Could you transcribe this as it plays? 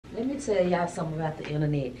Let me tell y'all something about the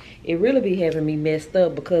internet. It really be having me messed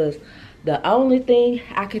up because the only thing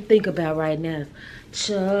I can think about right now is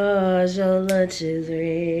charge your lunch is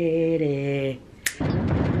ready.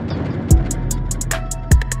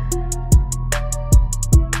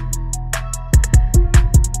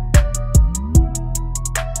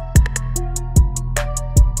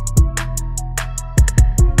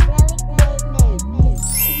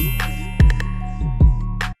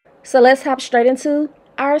 So let's hop straight into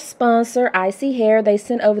our sponsor, Isee Hair. They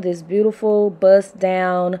sent over this beautiful bust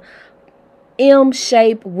down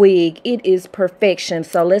M-shaped wig. It is perfection.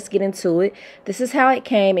 So let's get into it. This is how it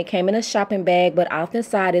came. It came in a shopping bag, but off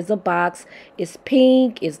inside is a box. It's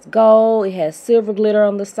pink, it's gold, it has silver glitter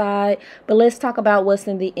on the side. But let's talk about what's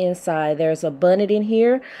in the inside. There's a bonnet in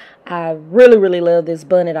here. I really love this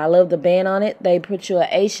bonnet. I love the band on it. They put you a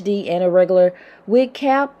HD and a regular wig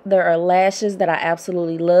cap. There are lashes that I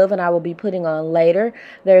absolutely love and I will be putting on later.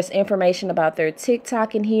 There's information about their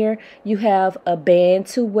TikTok in here. You have a band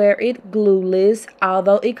to wear it glueless,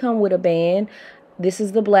 although it comes with a band. This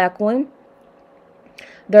is the black one.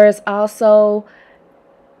 There's also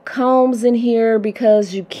combs in here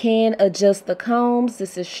because you can adjust the combs.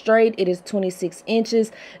 This is straight. It is 26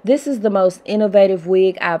 inches. This is the most innovative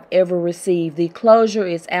wig I've ever received. The closure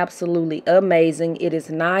is absolutely amazing. It is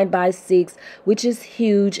 9x6, which is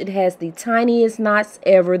huge. It has the tiniest knots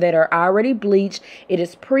ever that are already bleached. It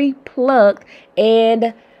is pre-plucked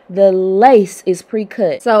and the lace is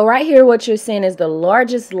pre-cut. So right here what you're seeing is the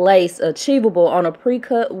largest lace achievable on a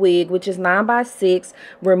pre-cut wig, which is 9x6,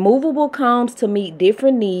 removable combs to meet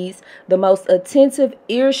different needs, the most attentive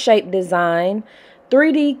ear-shaped design,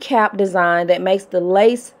 3D cap design that makes the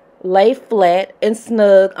lace lay flat and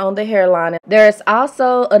snug on the hairline. There's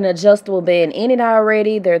also an adjustable band in it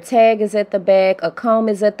already. Their tag is at the back. A comb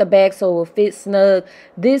is at the back so it will fit snug.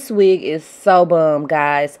 This wig is so bum,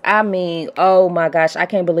 guys. I mean, oh my gosh, I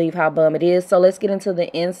can't believe how bum it is. So let's get into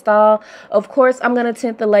the install. Of course, I'm going to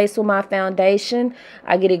tint the lace with my foundation.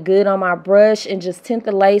 I get it good on my brush and just tint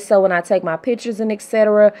the lace so when I take my pictures and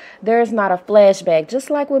etc., there's not a flashback,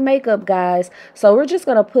 just like with makeup, guys. So we're just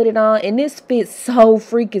going to put it on and this fits so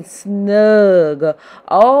freaking snug.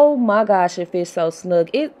 Oh my gosh, it fits so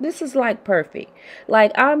snug. This is like perfect.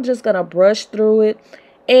 Like I'm just gonna brush through it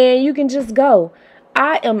and you can just go.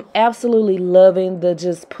 I am absolutely loving the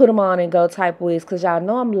just put them on and go type wigs because y'all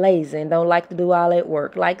know I'm lazy and don't like to do all that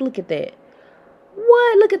work. Like look at that.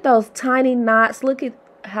 What? Look at those tiny knots. Look at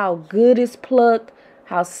how good it's plucked,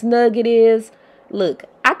 how snug it is. Look,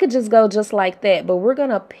 I could just go just like that, but we're going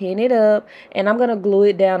to pin it up and I'm going to glue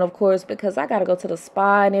it down, of course, because I got to go to the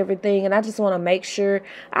spa and everything. And I just want to make sure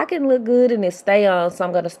I can look good and it stay on. So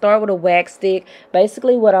I'm going to start with a wax stick.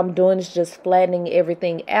 Basically, what I'm doing is just flattening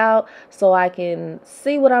everything out so I can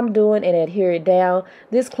see what I'm doing and adhere it down.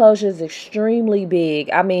 This closure is extremely big.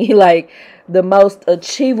 I mean, like the most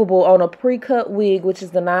achievable on a pre-cut wig, which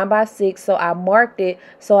is the 9x6. So I marked it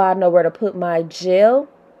so I know where to put my gel.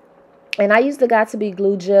 And I use the Got2b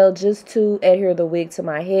glue gel just to adhere the wig to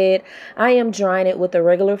my head. I am drying it with a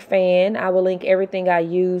regular fan. I will link everything I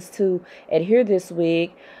use to adhere this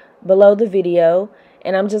wig below the video.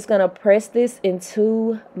 And I'm just going to press this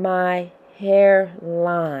into my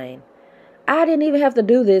hairline. I didn't even have to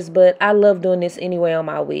do this, but I love doing this anyway on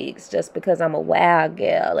my wigs just because I'm a wild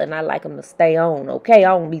gal and I like them to stay on, okay?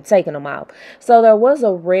 I won't be taking them off. So there was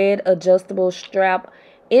a red adjustable strap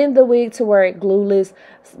in the wig to wear it glueless,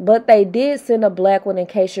 but they did send a black one in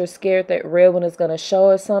case you're scared that red one is going to show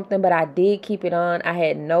or something, but I did keep it on. I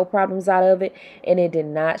had no problems out of it and it did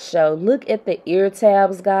not show. Look at the ear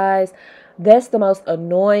tabs, guys. That's the most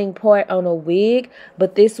annoying part on a wig,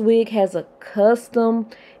 but this wig has a custom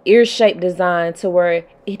ear shape design to where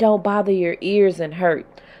it don't bother your ears and hurt.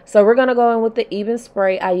 So we're going to go in with the even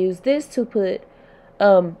spray. I use this to put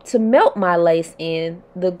to melt my lace in.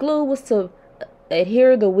 The glue was to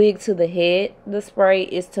adhere the wig to the head. The spray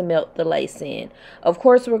is to melt the lace in. Of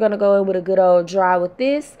course, we're going to go in with a good old dry with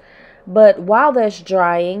this. But while that's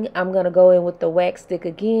drying, I'm going to go in with the wax stick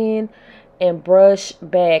again and brush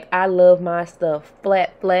back. I love my stuff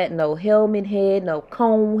flat, no helmet head, no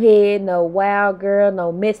comb head, no wild girl,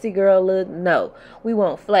 no messy girl look. No, we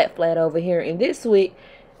want flat over here. And this wig,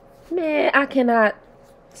 man, I cannot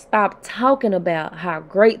stop talking about how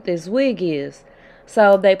great this wig is.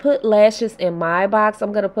 So they put lashes in my box.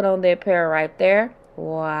 I'm going to put on their pair right there.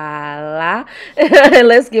 Voila.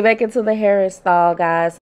 Let's get back into the hair install,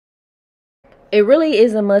 guys. It really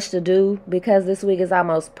isn't much to do because this wig is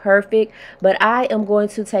almost perfect. But I am going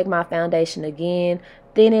to take my foundation again,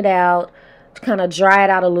 thin it out, kind of dry it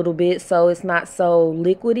out a little bit so it's not so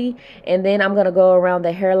liquidy. And then I'm going to go around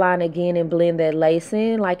the hairline again and blend that lace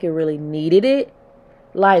in like it really needed it.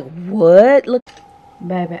 Like, what? Look.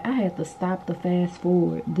 Baby, I had to stop the fast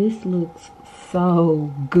forward. This looks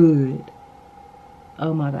so good.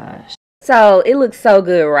 Oh my gosh. So it looks so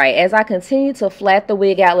good, right? As I continue to flat the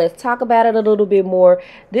wig out, let's talk about it a little bit more.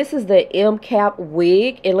 This is the M cap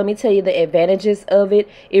wig, and let me tell you the advantages of it.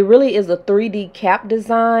 It really is a 3D cap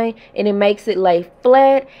design, and it makes it lay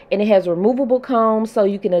flat, and it has removable combs so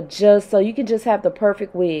you can adjust, so you can just have the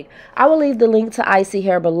perfect wig. I will leave the link to Isee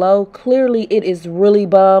hair below. Clearly it is really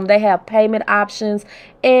bomb. They have payment options,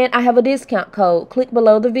 and I have a discount code. Click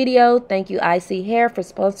below the video. Thank you, Isee hair, for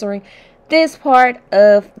sponsoring this part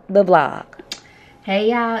of the vlog.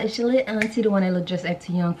 Hey y'all, it's your lit auntie, the one that look just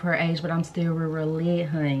acting young for her age, but I'm still real lit,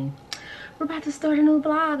 honey. We're about to start a new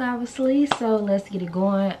vlog, obviously, so let's get it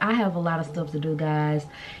going. I have a lot of stuff to do, guys,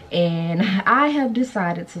 and I have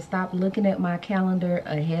decided to stop looking at my calendar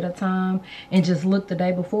ahead of time and just look the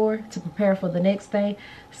day before to prepare for the next day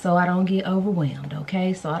so I don't get overwhelmed,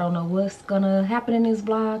 okay? So I don't know what's gonna happen in this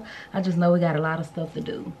vlog. I just know we got a lot of stuff to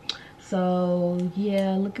do. So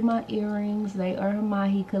yeah, look at my earrings. They are a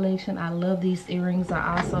Mahi collection. I love these earrings.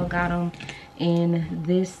 I also got them in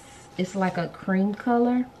this, it's like a cream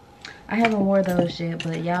color. I haven't wore those yet,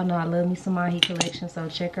 but y'all know I love me some Mahi collection, so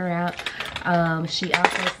check her out. She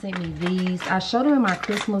also sent me these. I showed them in my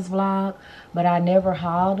Christmas vlog, but I never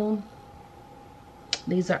hauled them.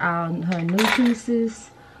 These are all her new pieces.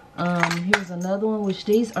 Here's another one, which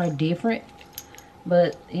these are different,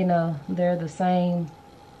 but you know, they're the same.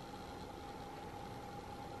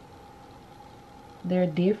 They're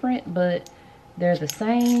different, but they're the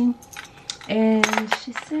same. And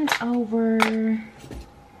she sent over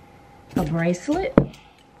a bracelet.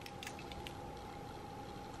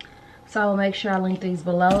 So I'll make sure I link these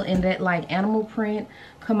below. And that like animal print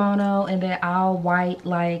kimono and that all white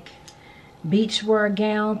like beachwear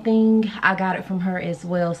gown thing, I got it from her as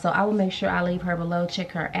well, so I will make sure I leave her below.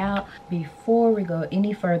 Check her out. Before we go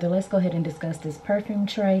any further, let's go ahead and discuss this perfume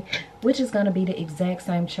tray, which is going to be the exact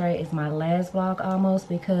same tray as my last vlog almost,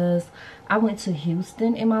 because I went to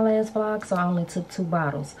Houston in my last vlog, so I only took 2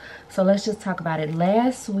 bottles. So let's just talk about it.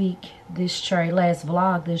 Last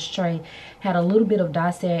vlog this tray had a little bit of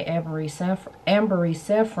Dossier Ambery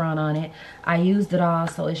Saffron on it. I used it all,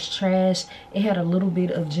 so it's trash. It had a little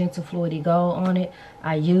bit of Gentle Fluidy Gold on it.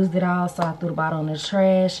 I used it all, so I threw the bottle in the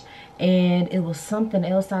trash. And it was something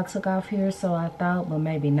else I took off here, so I thought, but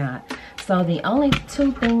maybe not. So the only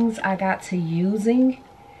 2 things I got to using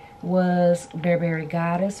was Burberry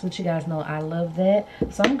Goddess, which you guys know I love that.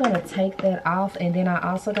 So I'm going to take that off. And then I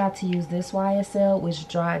also got to use this YSL, which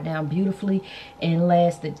dried down beautifully and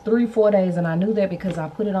lasted 3-4 days. And I knew that because I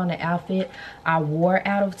put it on the outfit I wore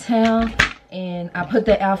out of town. And I put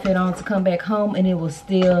that outfit on to come back home, and it was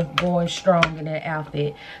still going strong in that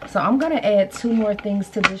outfit. So I'm going to add 2 more things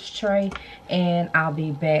to this tray, and I'll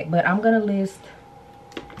be back. But I'm going to list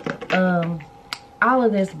all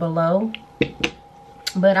of this below.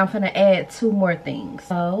 But I'm going to add 2 more things.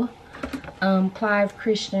 So, Clive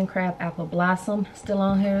Christian Crab Apple Blossom, still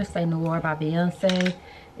on here. Say Noir by Beyonce.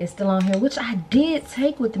 It's still on here, which I did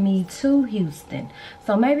take with me to Houston.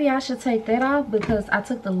 So maybe I should take that off, because I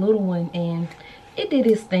took the little one and it did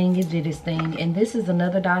its thing. It did its thing. And this is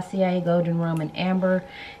another Dossier Golden Rum and Amber.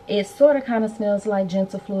 It sort of kind of smells like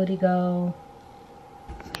Gentle Fluidy Gold.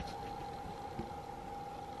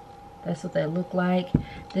 That's what they look like.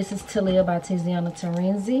 This is Talia by Tiziana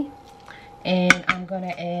Terenzi. And I'm going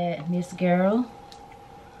to add Miss Girl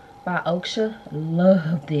by Oksha.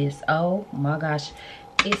 Love this. Oh my gosh.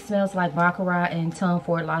 It smells like Baccarat and Tom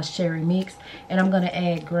Ford Lost Cherry Mix. And I'm going to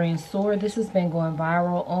add Grand Sword. This has been going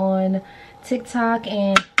viral on TikTok,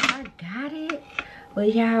 and I got it.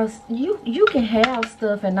 But y'all, you can have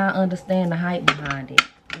stuff and not understand the hype behind it.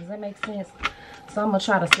 Does that make sense? So I'm going to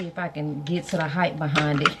try to see if I can get to the hype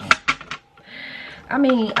behind it. I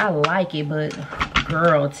mean, I like it, but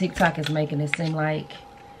girl, TikTok is making it seem like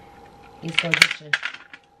it's going to get you.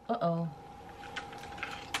 Uh-oh.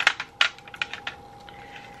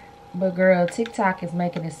 But girl, TikTok is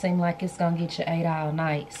making it seem like it's going to get you 8 all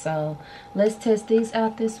night. So let's test these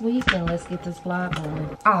out this week and let's get this vlog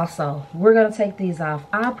going. Also, we're going to take these off.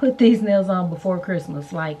 I put these nails on before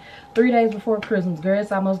Christmas, like 3 days before Christmas. Girl,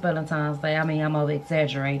 it's almost Valentine's Day. I mean, I'm over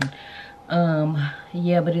exaggerating.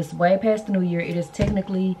 Yeah, but it's way past the new year. It is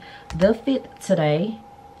technically the 5th today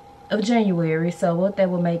of January. So what that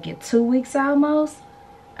would make it 2 weeks almost.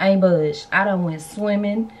 I ain't budged. I done went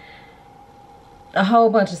swimming. A whole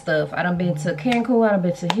bunch of stuff. I done been to Cancun. I done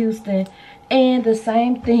been to Houston. And the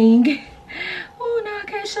same thing. Oh, no, I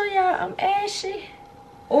can't can't show y'all I'm ashy.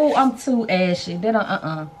 Oh, I'm too ashy. Then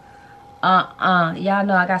y'all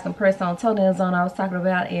know I got some press on toenails on I was talking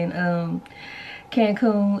about in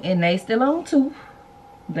Cancun, and they still on too.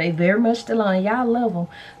 They very much still on. Y'all love them.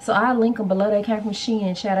 So I'll link them below. They came from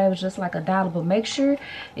SHEIN, chat. It was just like $1. But make sure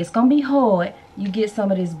it's going to be hard. You get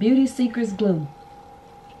some of this Beauty Secrets glue.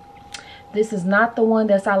 This is not the one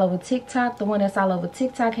that's all over TikTok. The one that's all over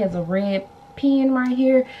TikTok has a red pin right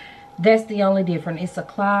here. That's the only difference. It's a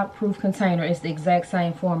cloud-proof container. It's the exact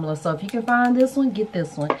same formula. So if you can find this one, get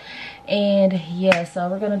this one. And yeah, so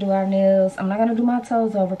we're going to do our nails. I'm not going to do my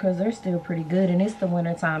toes over because they're still pretty good. And it's the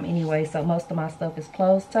winter time anyway. So most of my stuff is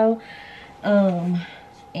closed toe.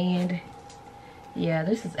 And yeah,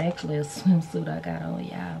 this is actually a swimsuit I got on,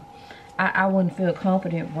 y'all. I wouldn't feel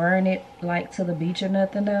confident wearing it like to the beach or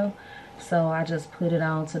nothing though. So I just put it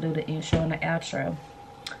on to do the intro and the outro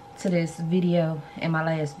to this video and my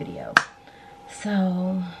last video.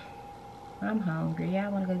 So I'm hungry.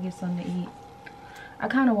 Y'all want to go get something to eat? I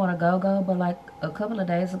kind of want to go, but like a couple of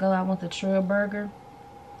days ago I went to Trill Burger.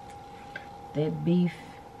 That beef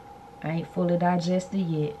ain't fully digested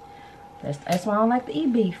yet. That's why I don't like to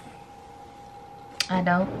eat beef. I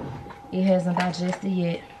don't. It hasn't digested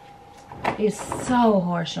yet. It's so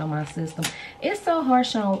harsh on my system. It's so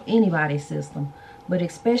harsh on anybody's system, but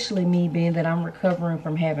especially me, being that I'm recovering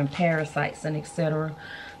from having parasites and etc.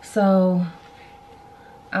 So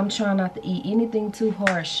I'm trying not to eat anything too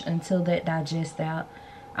harsh until that digests out.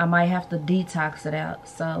 I might have to detox it out.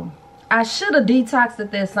 So I should have detoxed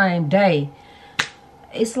it that same day.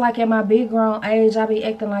 It's like at my big grown age, I be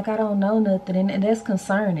acting like I don't know nothing, and that's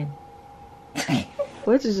concerning.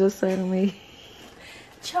 What you just say to me?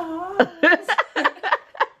 Charles.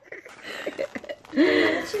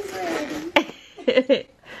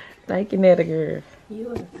 Thank you, Netta girl.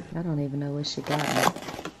 I don't even know what she got me.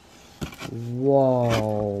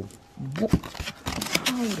 Whoa. Hold on.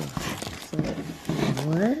 So,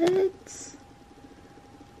 what?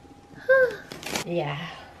 Yeah,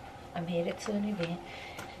 I'm headed to an event.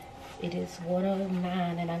 It is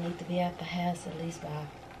 1:09 and I need to be at the house at least by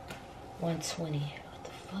 1:20. What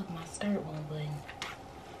the fuck? My skirt won't button.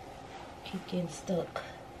 Keep getting stuck.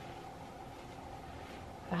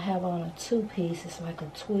 I have on a two-piece. It's like a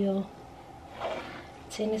twill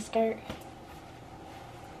tennis skirt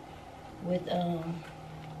with a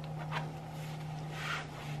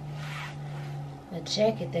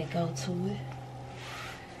jacket that go to it.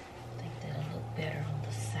 I think that'll look better on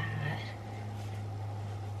the side.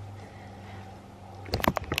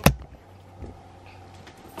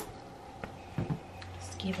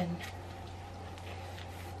 It's giving.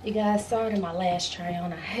 You guys saw it in my last try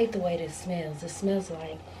on. I hate the way this smells. It smells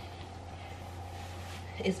like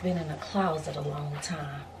it's been in a closet a long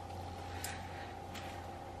time.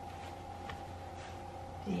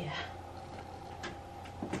 Yeah.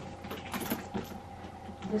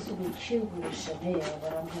 This would be cute with a Chanel,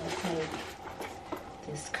 but I'm going to take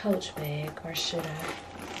this Coach bag, or should I?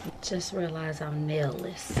 Just realize I'm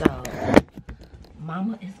nailless, so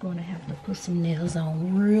Mama is going to have to put some nails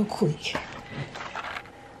on real quick.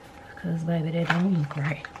 Because, baby, they don't look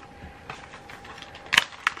right.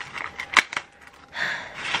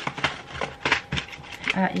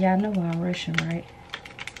 Y'all know why I'm rushing, right?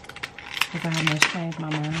 Because I almost changed my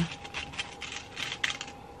mind.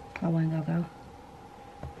 I wasn't going to go.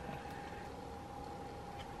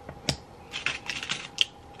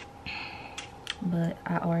 But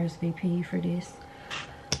I RSVP for this.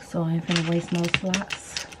 So I ain't finna waste no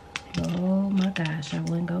slots. Oh my gosh, I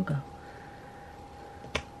wasn't going to go.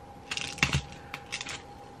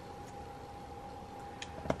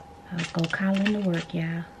 I was gonna call in to work,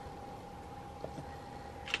 y'all.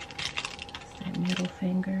 That middle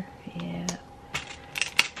finger, yeah.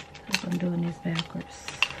 I'm doing this backwards.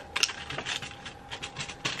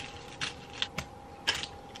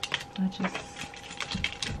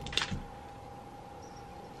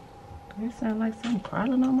 It sounds like something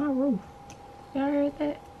crawling on my roof. Y'all heard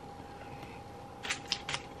that?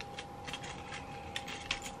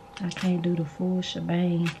 I can't do the full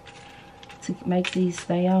shebang to make these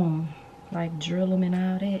stay on, like drill them and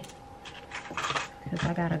all that, because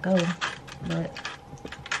I gotta go. But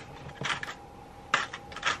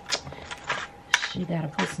she gotta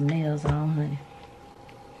put some nails on, honey.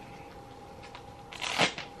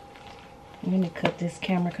 Let me cut this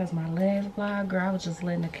camera, because my last vlog, girl, I was just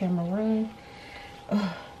letting the camera run.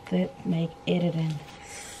 Oh, that make editing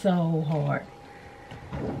so hard,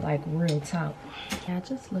 like real talk. Yeah,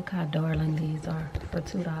 just look how darling these are for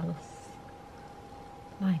 $2.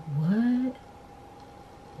 Like, what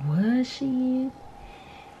was she in?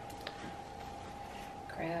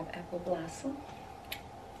 Crab apple blossom.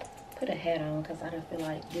 put a hat on because I don't feel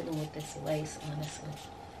like dealing with this lace, honestly.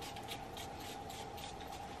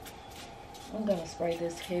 I'm gonna spray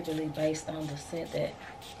this heavily based on the scent that,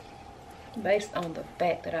 based on the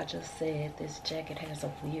fact that I just said this jacket has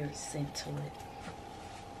a weird scent to it.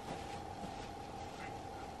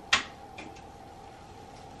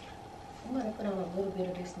 I'm gonna put on a little bit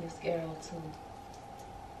of this mascara too.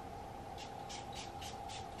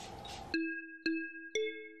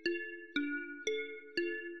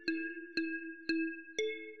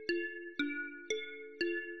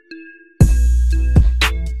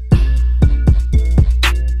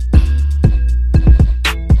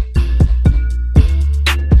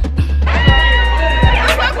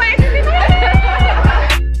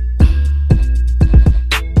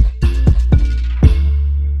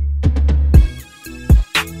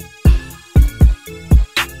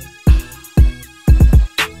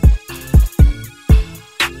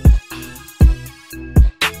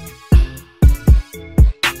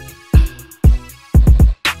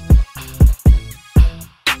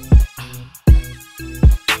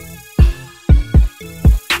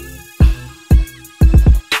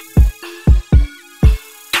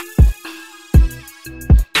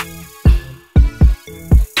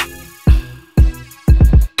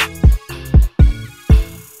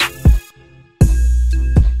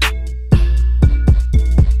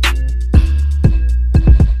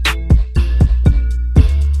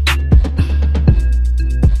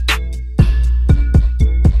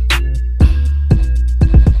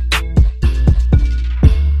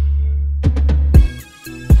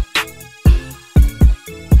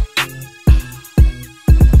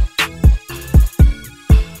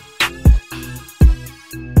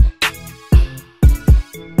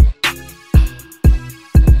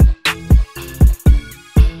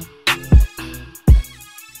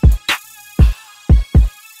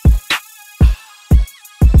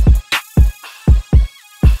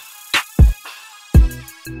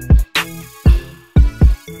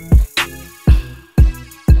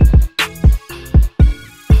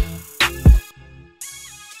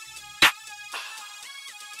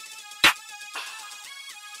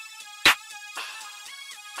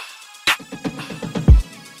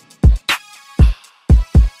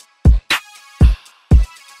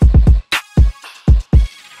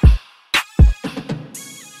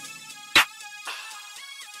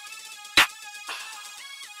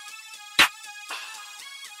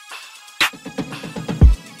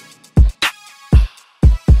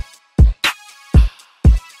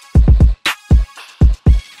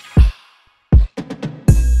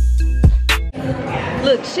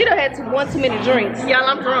 Look, she done had one too many drinks. Y'all,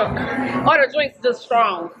 I'm drunk. All the drinks just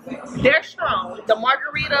strong. They're strong. The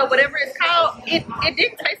margarita, whatever it's called, it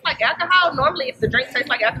didn't taste like alcohol. Normally, if the drink tastes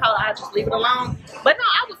like alcohol, I just leave it alone. But no,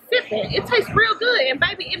 I was sipping. It tastes real good. And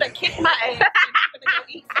baby, it done kicked my ass. I'm gonna go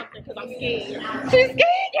eat something because I'm scared. She's scared?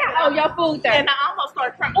 Yeah. Oh, your food thing. And I almost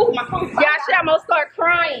started crying. Oh, my food. Yeah, she almost started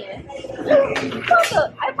crying. Look, if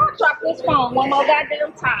I drop this phone one more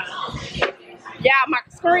goddamn time. Yeah, my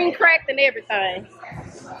screen cracked and everything.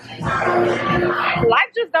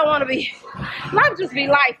 Life just don't want to be, life just be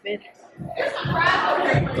lifing.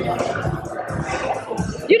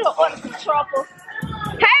 You don't order some truffles.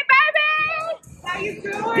 Hey, baby! How you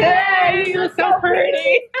doing? Good. You're so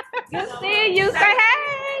pretty. Good to see you. Say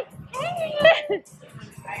hey. Hey.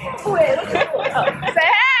 Say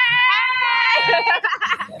hey.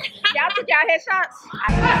 Y'all took y'all headshots?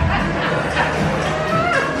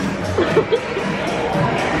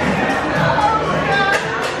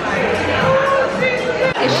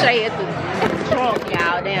 It's Shay at the trunk,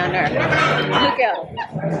 y'all, down there. Look at them.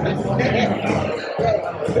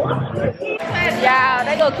 Y'all,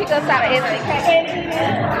 they gonna kick us out of SHEIN.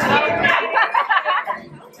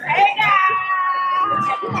 Hey, guys!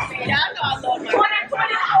 Y'all know I love my 2024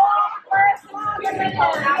 first vlog of the year.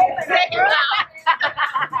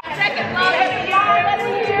 Second vlog of the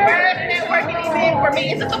year. First networking event for me.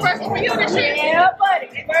 Is it the first one for you this year? Yeah, buddy.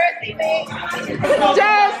 First event.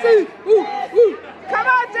 Jesse! Come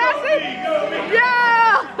on, Jesse!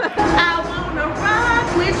 Yeah! I wanna rock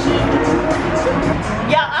with you.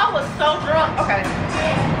 Y'all, I was so drunk. Okay.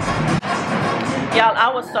 Y'all, I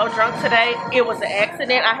was so drunk today. It was an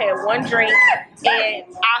accident. I had one drink and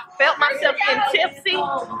I felt myself getting tipsy.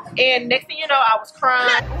 And next thing you know, I was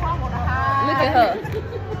crying. Look at her.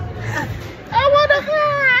 I wanna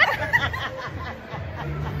hide.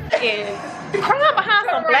 And crying behind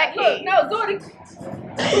some blackheads. No, do it.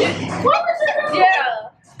 What was it? Yeah.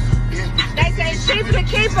 They say she's the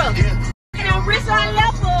keeper. And I'm rich on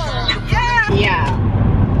level. Yeah. Yeah.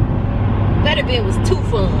 That event was too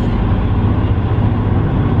fun.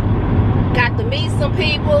 Got to meet some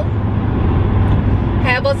people.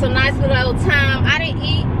 was a nice little time. I didn't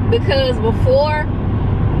eat because before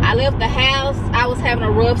I left the house, I was having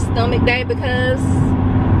a rough stomach day because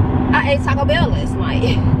I ate Taco Bell last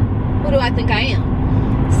night. Who do I think I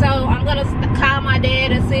am? So I'm gonna call my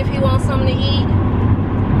dad and see if he wants something to eat.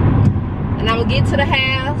 And I'm gonna get to the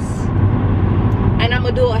house and I'm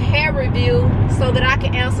gonna do a hair review so that I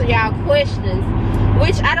can answer y'all questions,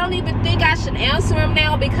 which I don't even think I should answer them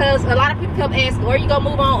now, because a lot of people kept asking, are you gonna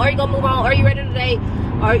move on? Are you gonna move on? Are you ready to date?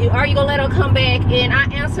 Are you gonna let her come back? And I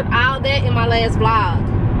answered all that in my last vlog.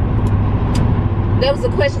 That was the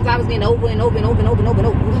questions I was getting over and over and over and over and over and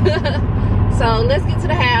over. So let's get to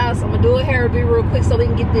the house. I'm gonna do a hair review real quick so we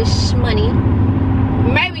can get this money.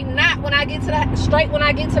 Maybe not when I get to the straight when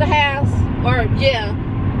I get to the house, or yeah,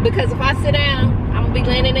 because if I sit down, I'm gonna be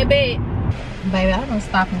laying in that bed. Baby, I'm gonna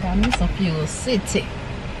stop and got me some Fuel City.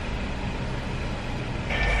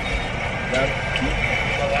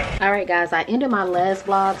 Alright guys, I ended my last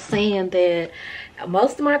vlog saying that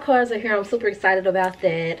most of my cars are here. I'm super excited about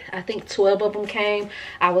that. I think 12 of them came.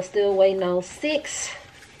 I was still waiting on 6.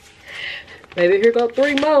 Baby, here go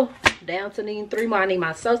 3 more. Down to needing 3 more. I need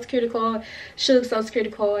my social security card, Sugar's social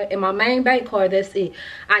security card, and my main bank card. That's it.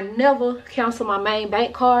 I never cancel my main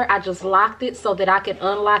bank card. I just locked it so that I can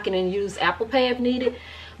unlock it and use Apple Pay if needed.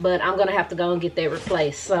 But I'm gonna have to go and get that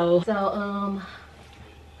replaced. Oh,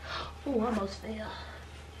 almost fell.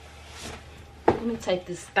 Let me take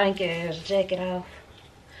this stanky ass jacket off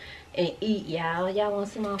and eat, y'all. Y'all want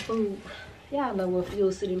to see my food? Y'all know what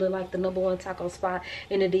Fuel City look like, the #1 taco spot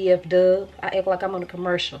in the DF Dub. I act like I'm on a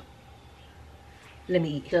commercial. Let me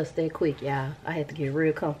eat just that quick, y'all. I had to get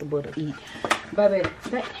real comfortable to eat. Baby,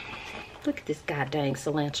 look at this goddamn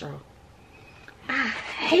cilantro. I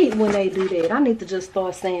hate when they do that. I need to just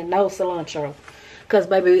start saying no cilantro. Because,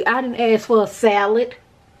 baby, I didn't ask for a salad.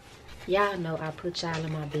 Y'all know I put y'all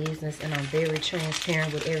in my business and I'm very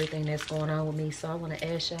transparent with everything that's going on with me. So I want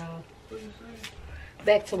to ask y'all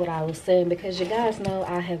back to what I was saying, because you guys know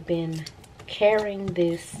I have been carrying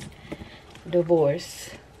this divorce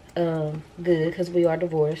good, because we are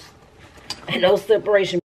divorced and no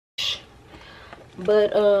separation.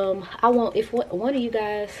 But I want, if one of you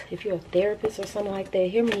guys, if you're a therapist or something like that,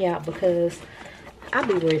 hear me out, because I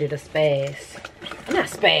be ready to spaz. Not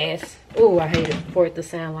spaz. Oh, I hate it for it to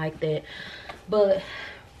sound like that. But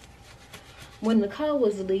when Nicole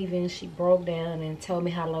was leaving, she broke down and told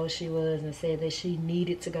me how low she was and said that she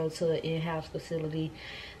needed to go to an in-house facility.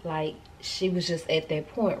 Like, she was just at that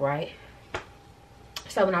point, right?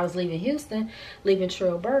 So when I was leaving Houston, leaving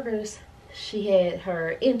Trail Burgers, she had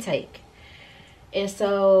her intake. And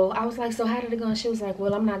so I was like, so how did it go? And she was like,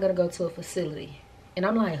 well, I'm not going to go to a facility. And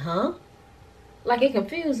I'm like, huh? Like, it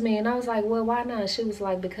confused me. And I was like, well, why not? She was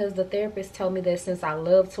like, because the therapist told me that since I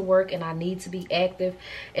love to work and I need to be active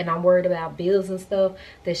and I'm worried about bills and stuff,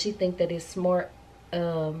 that she think that it's smart,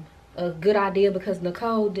 a good idea, because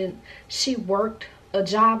Nicole she worked a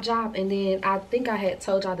job, and then I think I had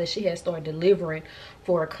told y'all that she had started delivering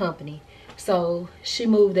for a company. So she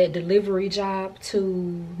moved that delivery job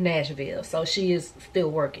to Nashville. So she is still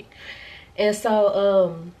working. And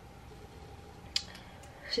so,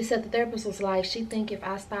 she said the therapist was like, she think if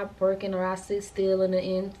I stop working or I sit still in the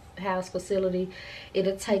in-house facility,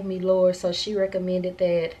 it'll take me lower. So she recommended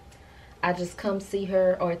that I just come see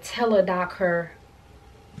her or teledoc her.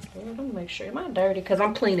 Well, let me make sure. Am I dirty? Because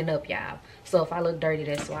I'm cleaning up, y'all. So if I look dirty,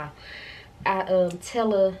 that's why. I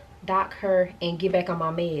teledoc her and get back on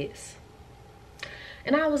my meds.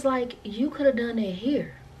 And I was like, you could have done that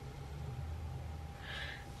here.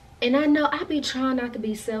 And I know I be trying not to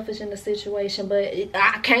be selfish in the situation, but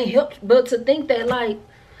I can't help but to think that, like,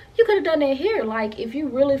 you could have done that here. Like, if you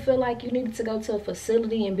really feel like you needed to go to a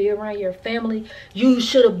facility and be around your family, you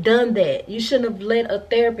should have done that. You shouldn't have let a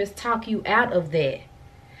therapist talk you out of that.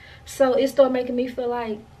 So it started making me feel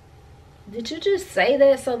like, did you just say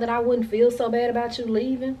that so that I wouldn't feel so bad about you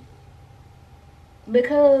leaving?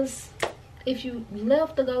 Because if you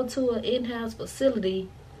left to go to an in-house facility,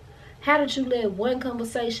 how did you let one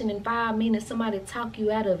conversation in 5 minutes somebody talk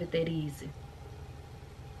you out of it that easy?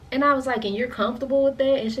 And I was like, and you're comfortable with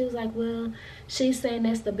that? And she was like, well, she's saying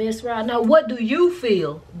that's the best route. Now, what do you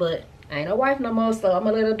feel? But I ain't no wife no more, so I'm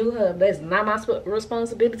going to let her do her. That's not my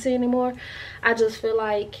responsibility anymore. I just feel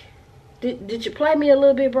like, did you play me a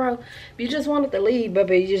little bit, bro? If you just wanted to leave,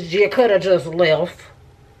 baby, you could have just left.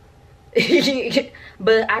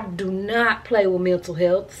 But I do not play with mental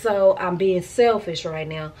health, so I'm being selfish right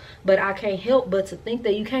now. But I can't help but to think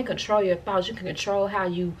that you can't control your thoughts. You can control how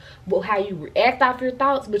you react off your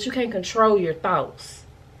thoughts, but you can't control your thoughts.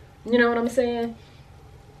 You know what I'm saying?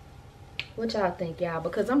 What y'all think, y'all?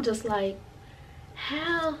 Because I'm just like,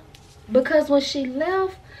 how because when she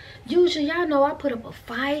left, usually y'all know I put up a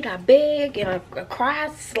fight, I beg and I cry,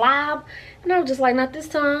 slob, and I was just like, not this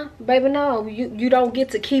time, baby. No, you don't get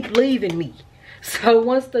to keep leaving me. So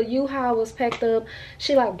once the U-Haul was packed up,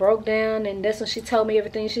 she like broke down, and that's when she told me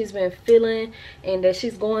everything she's been feeling, and that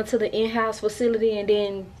she's going to the in-house facility, and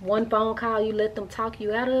then one phone call, you let them talk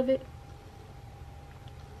you out of it.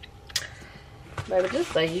 Baby,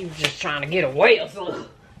 just say you just trying to get away or something.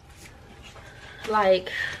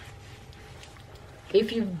 Like,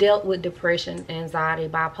 if you've dealt with depression, anxiety,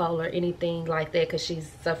 bipolar, anything like that, because she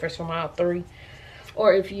suffers from all three,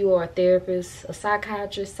 or if you are a therapist, a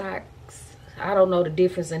psychiatrist, I don't know the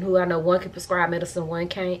difference in who. I know one can prescribe medicine, one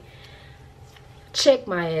can't. Check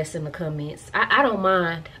my ass in the comments. I don't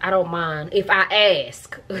mind. I don't mind if I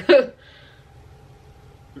ask.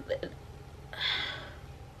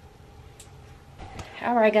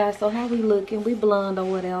 Alright guys, so how we looking? We blonde or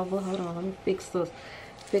whatever. Hold on, let me fix us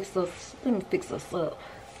up.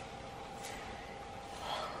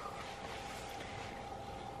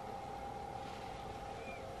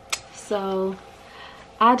 So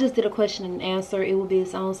I just did a question and answer. It will be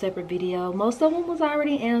its own separate video. Most of them was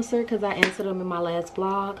already answered because I answered them in my last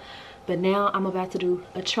vlog. But now I'm about to do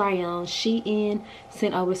a try on. SHEIN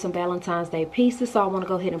sent over some Valentine's Day pieces, so I want to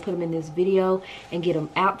go ahead and put them in this video and get them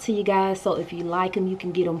out to you guys. So if you like them, you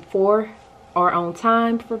can get them for or on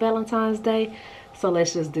time for Valentine's Day. So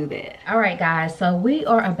let's just do that. All right guys, so we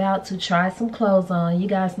are about to try some clothes on. You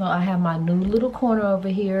guys know I have my new little corner over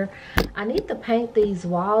here. I need to paint these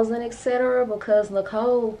walls and etc. because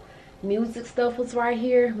Nicole music stuff was right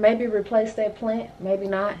here. Maybe replace that plant, maybe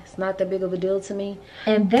not. It's not that big of a deal to me.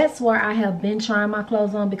 And that's where I have been trying my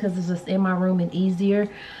clothes on because it's just in my room and easier.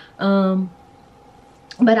 But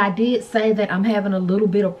I did say that I'm having a little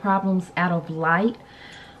bit of problems out of light.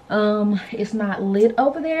 It's not lit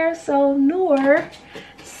over there, so NEEWER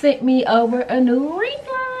sent me over a new ring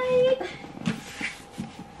light.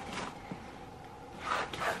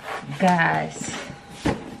 Guys,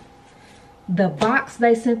 the box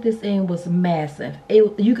they sent this in was massive.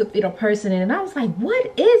 You could fit a person in, and I was like,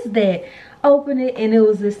 what is that? Open it, and it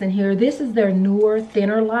was this in here. This is their newer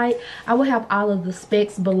thinner light. I will have all of the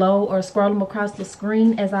specs below or scroll them across the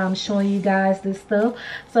screen as I'm showing you guys this stuff.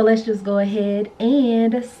 So let's just go ahead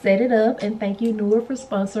and set it up, and thank you NEEWER for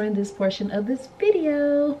sponsoring this portion of this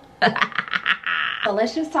video. So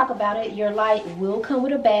let's just talk about it. Your light will come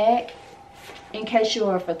with a bag. In case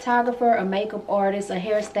you're a photographer, a makeup artist, a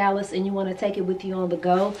hairstylist, and you want to take it with you on the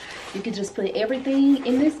go, you can just put everything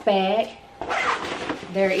in this bag.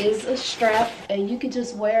 There is a strap, and you can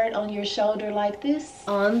just wear it on your shoulder like this.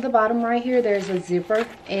 On the bottom right here, there's a zipper,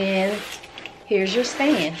 and here's your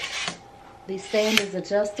stand. The stand is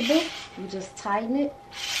adjustable. You just tighten it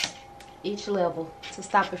each level to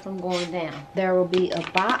stop it from going down. There will be a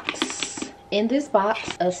box. In this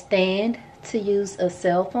box, a stand to use a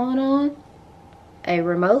cell phone on, a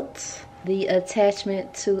remote, the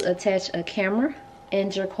attachment to attach a camera,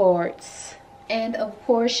 and your cords. And of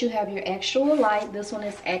course you have your actual light. This one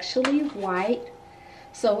is actually white,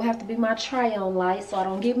 so it will have to be my try-on light so I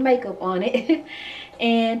don't get makeup on it.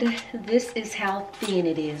 And this is how thin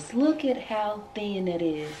it is. Look at how thin it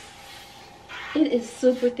is. It is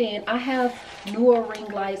super thin. I have NEEWER ring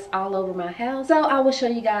lights all over my house, so I will show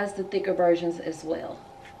you guys the thicker versions as well.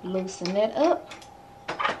 Loosen that up.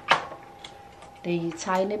 Then you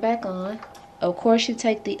tighten it back on. Of course, you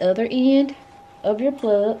take the other end of your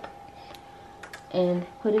plug and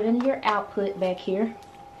put it in your output back here.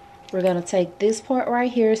 We're going to take this part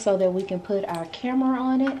right here so that we can put our camera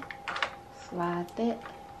on it. Slide that.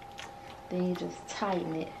 Then you just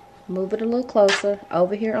tighten it. Move it a little closer.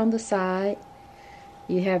 Over here on the side,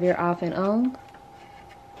 you have your off and on.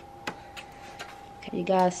 You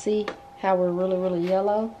guys see how we're really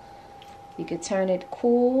yellow? You can turn it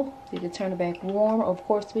cool, you can turn it back warm. Of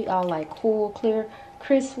course, we all like cool, clear,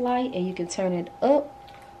 crisp light, and you can turn it up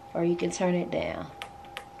or you can turn it down.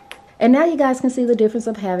 And now you guys can see the difference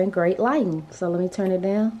of having great lighting. So let me turn it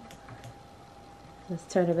down. Let's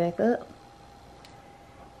turn it back up.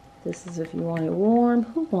 This is if you want it warm.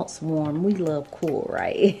 Who wants warm? We love cool,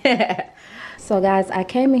 right? So guys, I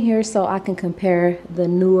came in here so I can compare the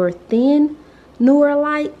NEEWER thin NEEWER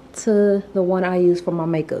light to the one I use for my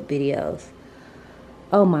makeup videos.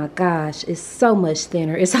 Oh my gosh, it's so much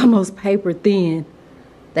thinner. It's almost paper thin.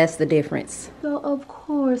 That's the difference. So of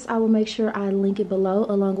course I will make sure I link it below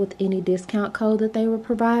along with any discount code that they will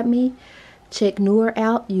provide me. Check NEEWER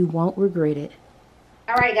out, you won't regret it.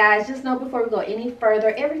 Alright guys, just know before we go any further,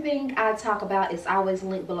 everything I talk about is always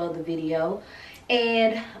linked below the video.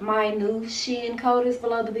 And my new SHEIN code is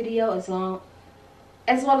below the video as long.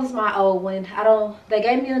 as well as my old one. They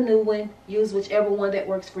gave me a new one. Use whichever one that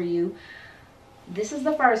works for you. This is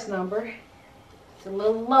the first number. It's a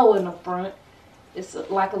little low in the front. It's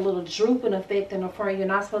like a little drooping effect in the front. You're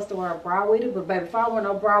not supposed to wear a bra with it, but baby, if I wear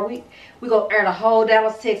no bra, we gonna air the whole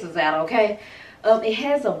Dallas, Texas out, okay? It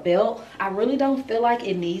has a belt. I really don't feel like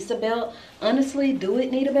it needs a belt. Honestly, do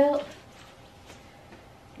it need a belt?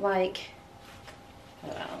 Like,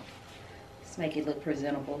 hold on. Let's make it look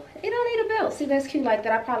presentable. It don't need a belt. See, that's cute like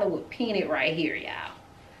that. I probably would pin it right here, y'all.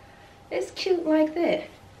 It's cute like that.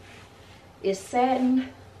 It's satin.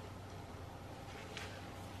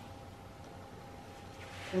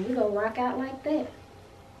 And we gonna rock out like that.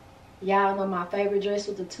 Y'all know my favorite dress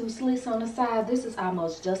with the 2 slits on the side. This is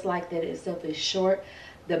almost just like that, except it's short.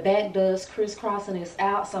 The back does crisscross and it's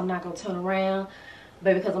out, so I'm not gonna turn around.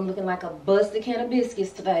 Baby, because I'm looking like a busted can of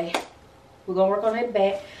biscuits today. We're gonna work on that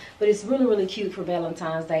back. But it's really, really cute for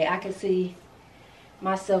Valentine's Day. I can see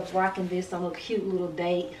myself rocking this on a cute little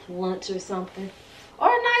date, lunch or something. Or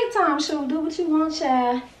nighttime, sure, do what you want,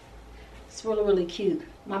 child. It's really, really cute.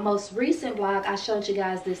 My most recent vlog, I showed you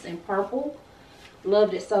guys this in purple.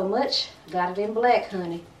 Loved it so much. Got it in black,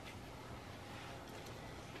 honey.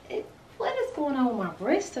 What is going on with my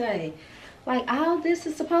breast today? Like, all this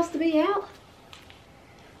is supposed to be out?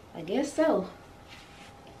 I guess so.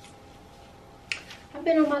 I've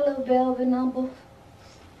been on my little velvet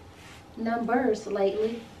numbers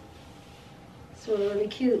lately. It's really, really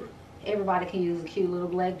cute. Everybody can use a cute little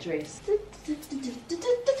black dress.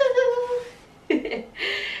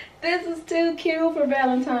 This is too cute for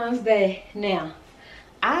Valentine's Day. Now,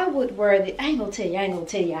 I would wear the, I ain't gonna tell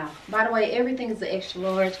y'all. By the way, everything is an extra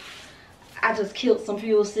large. I just killed some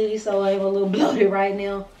Fuel City, so I'm a little bloated right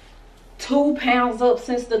now. 2 pounds up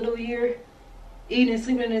since the new year. Eating and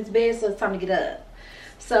sleeping in this bed, so it's time to get up.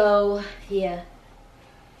 So, yeah.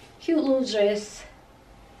 Cute little dress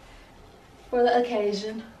for the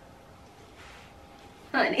occasion.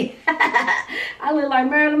 Honey, I look like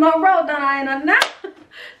Marilyn Monroe, don't I? Ain't I?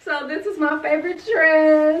 So this is my favorite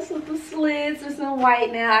dress with the slits. It's in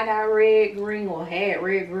white now. I got red, green, or had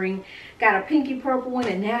red, green. Got a pinky purple one,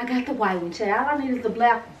 and now I got the white one. Child, all I need is the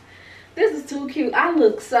black one. This is too cute. I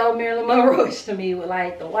look so Marilyn Monroe-ish to me with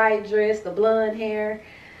like the white dress, the blonde hair.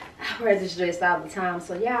 I wear this dress all the time,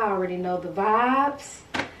 so y'all already know the vibes.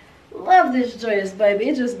 Love this dress, baby.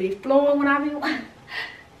 It just be flowing when I be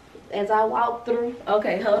as I walk through.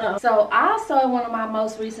 Okay, hold on. So also in one of my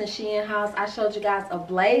most recent SHEIN hauls, I showed you guys a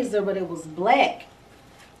blazer, but it was black.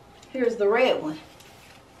 Here's the red one.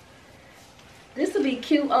 This would be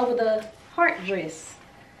cute over the heart dress.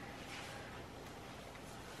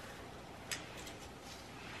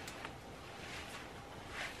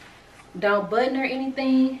 Don't button or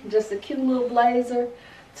anything, just a cute little blazer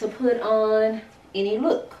to put on any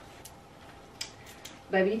look.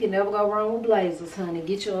 Baby, you can never go wrong with blazers, honey.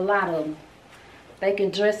 Get you a lot of them. They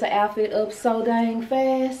can dress an outfit up so dang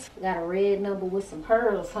fast. Got a red number with some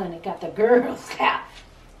pearls, honey. Got the girls out.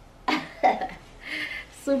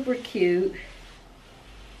 Super cute.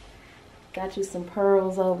 Got you some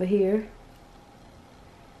pearls over here.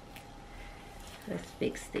 Let's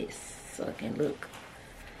fix this so it can look.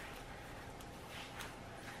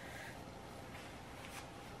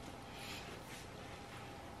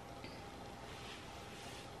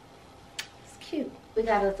 Cute. We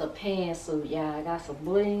got us a pantsuit, y'all. I got some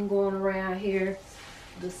bling going around here.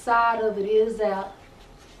 The side of it is out.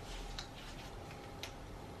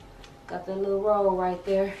 Got that little roll right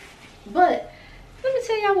there. But let me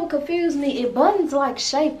tell y'all what confused me. It buttons like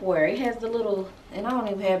shapewear. It has the little, and I don't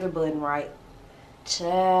even have it button right.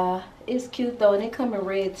 Child, it's cute though, and it come in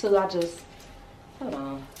red too. I just, hold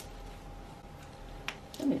on.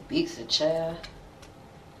 Let me fix it, child.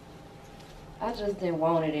 I just didn't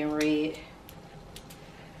want it in red.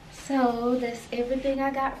 So that's everything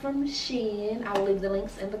I got from SHEIN. I'll leave the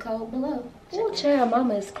links in the code below. Oh, child,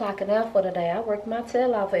 mama is clocking out for the day. I worked my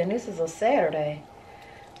tail off, and this is a Saturday.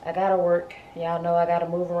 I gotta work. Y'all know I gotta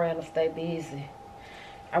move around to stay busy.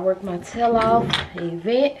 I worked my tail off,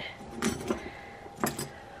 event,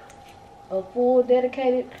 a full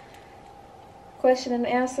dedicated question and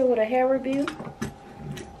answer with a hair review,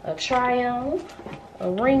 a try on, a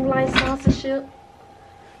ring light sponsorship.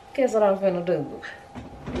 Guess what I'm finna do?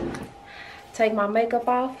 Take my makeup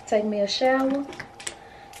off, take me a shower,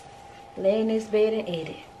 lay in this bed and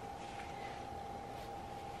edit.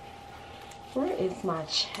 Where is my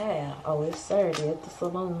child? Oh, it's Saturday at the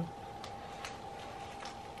salon.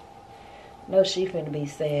 No, she finna be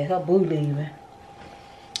sad. Her boo leaving.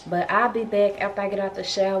 But I'll be back after I get out the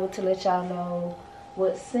shower to let y'all know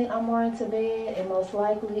what scent I'm wearing to bed. And most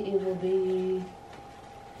likely it will be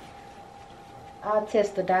I'll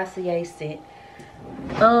test the Dossier scent.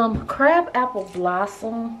 Crab Apple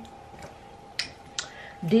Blossom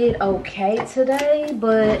did okay today,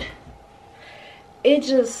 but it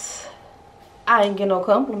just, I didn't get no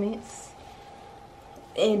compliments.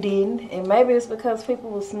 It didn't. And maybe it's because people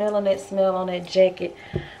were smelling that smell on that jacket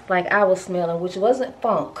like I was smelling, which wasn't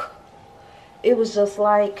funk. It was just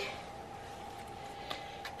like,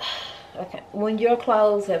 okay, when your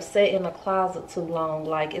clothes have sat in a closet too long,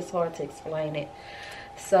 like, it's hard to explain it.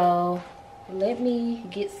 So let me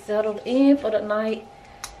get settled in for the night.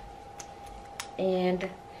 And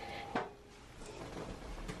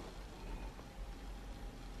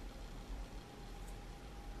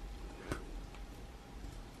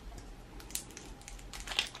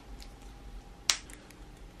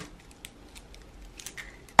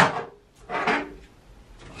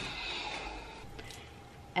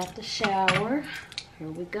after shower, here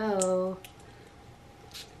we go.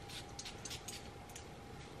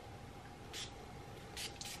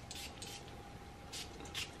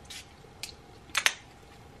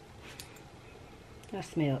 I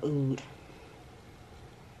smell oud.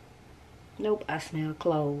 Nope, I smell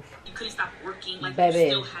clove. You couldn't stop working, like, baby, you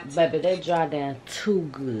still had to. baby, that dry down too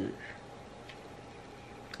good.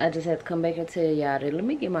 I just had to come back and tell y'all that. Let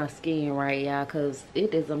me get my skin right, y'all, because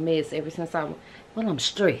it is a mess ever since well, I'm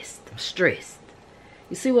stressed. I'm stressed.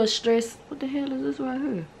 You see what stress, what the hell is this right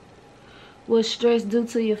here? What stress do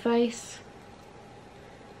to your face?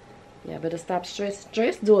 Yeah, better stop stress.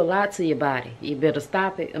 Stress do a lot to your body. You better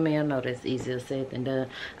stop it. I mean, I know that's easier said than done.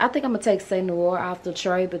 I think I'm going to take SHEIN off the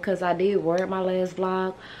tray because I did wear it my last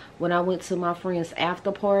vlog. When I went to my friend's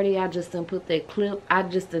after party, I just didn't put that clip. I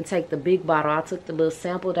just didn't take the big bottle. I took the little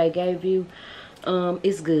sample they gave you.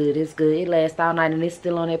 It's good. It's good. It lasts all night, and it's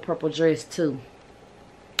still on that purple dress too.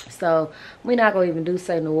 So we're not going to even do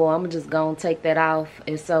SHEIN. I'm going to just go and take that off.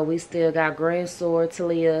 And so we still got Grand Sword,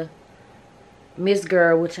 Talia, Miss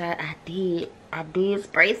Girl, which I did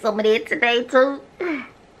spray some of that today too.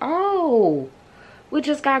 Oh, we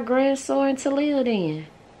just got Grand Sword and Talia then.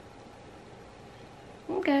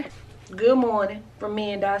 Okay. Good morning from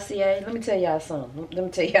me and Dossier. Let me tell y'all something.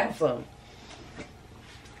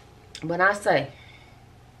 When I say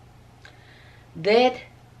that,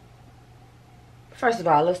 first of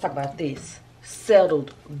all, let's talk about this.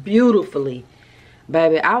 Settled beautifully.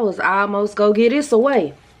 Baby, I was almost go get this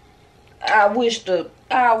away. I wish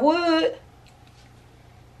I would.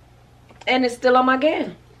 And it's still on my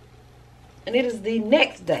gown. And it is the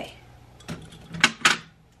next day.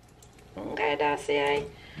 Okay, Dossier.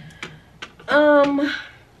 And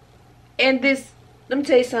this, let me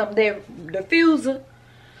tell you something, that diffuser,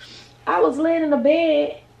 I was laying in the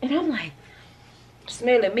bed and I'm like,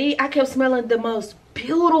 smelling me. I kept smelling the most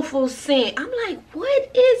beautiful scent. I'm like,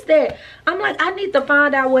 what is that? I'm like, I need to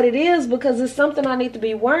find out what it is because it's something I need to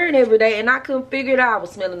be wearing every day, and I couldn't figure it out. I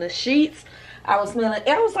was smelling the sheets. I was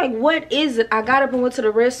like, what is it? I got up and went to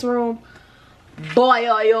the restroom. Boy,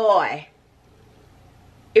 oi, oi.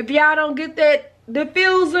 If y'all don't get that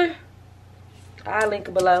diffuser, I'll link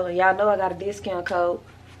it below. And y'all know I got a discount code.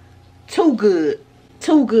 Too good.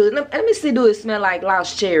 Too good. Let me see, do it smell like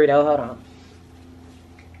lost cherry though? Hold on.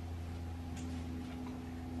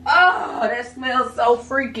 Oh, that smells so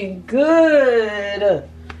freaking good.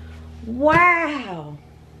 Wow.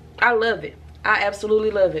 I love it. I absolutely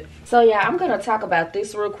love it. So yeah, I'm going to talk about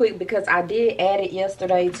this real quick because I did add it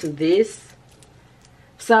yesterday to this.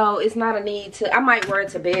 So it's not a need to, I might wear it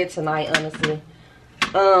to bed tonight, honestly.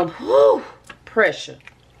 Whew, pressure.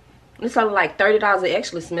 It's only like $30. It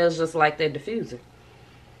actually smells just like that diffuser.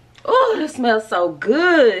 Oh, that smells so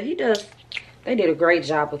good. They did a great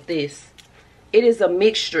job with this. It is a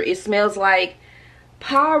mixture. It smells like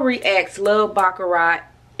Paul Reacts Love Baccarat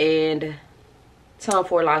and Tom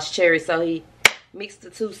Ford Lost Cherry. So he mixed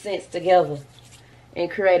the two scents together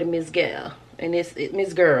and created Miss Gal. And it's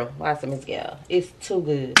Miss Girl. Why I said Miss Gal? It's too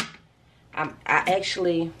good. I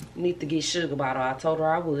actually need to get Sugar Bottle. I told her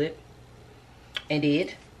I would. And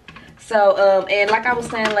did. So, and like I was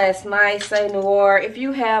saying last night, SHEIN, if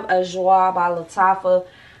you have a Joie by Lattafa,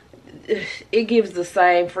 it gives the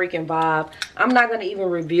same freaking vibe. I'm not going to even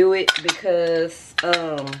review it because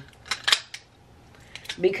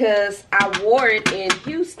I wore it in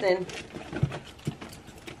Houston.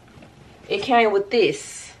 It came with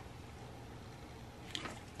this.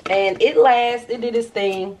 And it lasts. It did its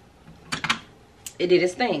thing. It did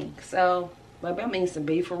its thing. So, maybe I'm eating some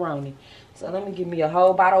beefaroni. So, let me give me a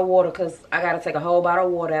whole bottle of water because I got to take a whole bottle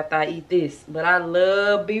of water after I eat this. But I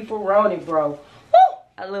love beefaroni, bro. Woo!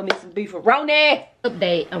 I love me some beefaroni.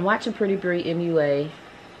 Update. I'm watching Pretty Brie MUA.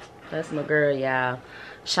 That's my girl, y'all.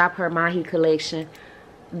 Shop her Mahi collection.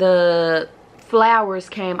 The flowers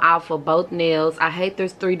came off of both nails. I hate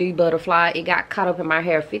this 3D butterfly. It got caught up in my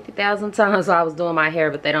hair 50,000 times while I was doing my hair,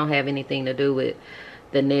 but they don't have anything to do with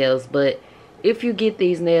the nails. But if you get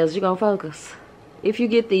these nails, you're gonna focus. If you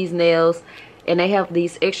get these nails and they have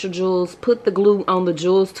these extra jewels, put the glue on the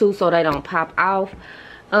jewels too so they don't pop off.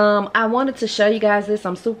 I wanted to show you guys this.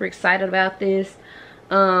 I'm super excited about this.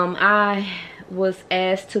 I was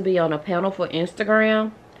asked to be on a panel for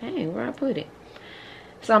Instagram. Dang, where I put it?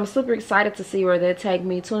 So I'm super excited to see where that take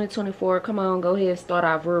me. 2024, come on, go ahead, start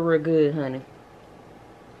off real good, honey.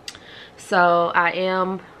 So I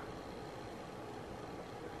am,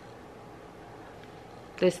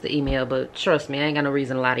 this the email, but trust me, I ain't got no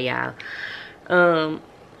reason to lie to y'all.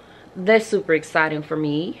 That's super exciting for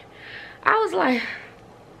me. I was like,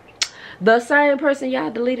 the same person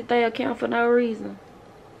y'all deleted their account for no reason.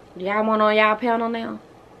 Y'all want on y'all panel now?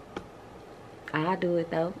 I do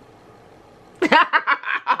it though.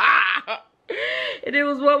 And it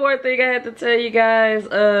was one more thing I had to tell you guys.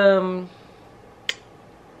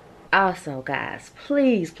 Also, guys,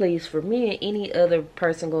 please, for me and any other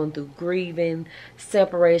person going through grieving,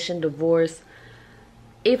 separation, divorce,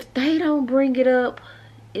 if they don't bring it up,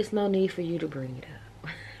 it's no need for you to bring it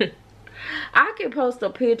up. I can post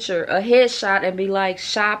a picture, a headshot, and be like,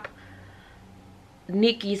 shop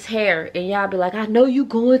Nikki's hair, and y'all be like, I know you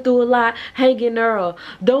going through a lot, hanging her,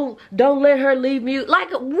 don't let her leave you. Like,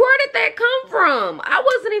 where did that come from? I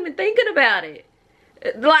wasn't even thinking about it.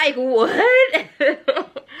 Like, what?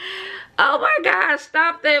 Oh my gosh,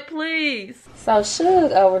 stop that, please. So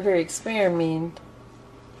Suge over here experimenting.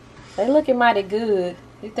 They looking mighty good.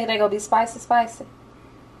 You think they gonna be spicy?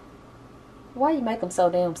 Why you make them so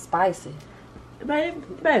damn spicy?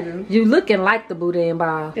 Baby. You looking like the boudin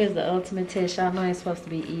ball. Here's the ultimate test. Y'all know I ain't supposed to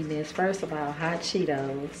be eating this. First of all, hot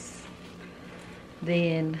Cheetos.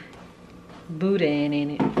 Then boudin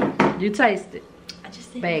in it. You taste it. I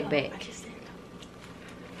just said back. I just said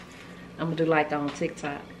I'm gonna do like on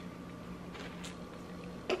TikTok.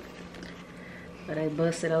 But they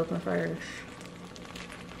bust it open first.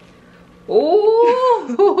 Ooh!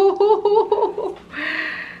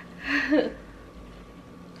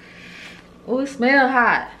 Oh, it smells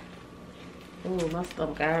hot. Oh, my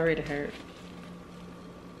stomach already hurt.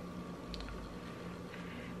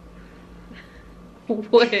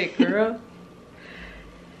 What, girl?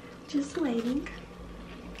 Just waiting.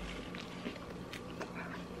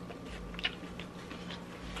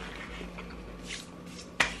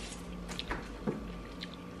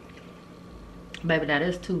 Baby, that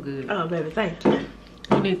is too good. Oh, baby, thank you.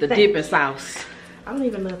 You need the dipping sauce. I don't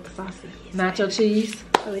even know what the sauce is. Nacho cheese.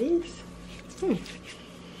 Oh, it is?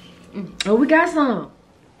 Oh, we got some.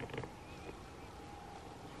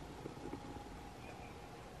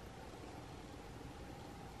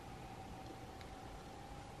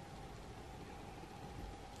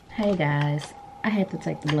 Hey guys, I had to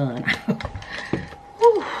take the blonde out.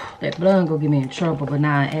 That blonde gonna get me in trouble, but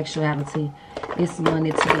now in actuality, it's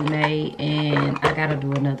money to be made and I gotta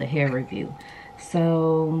do another hair review.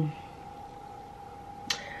 So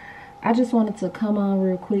I just wanted to come on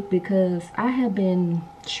real quick because I have been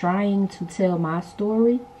trying to tell my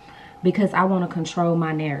story because I want to control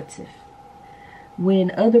my narrative. When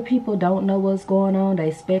other people don't know what's going on, they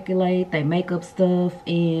speculate, they make up stuff,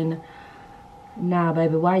 and nah,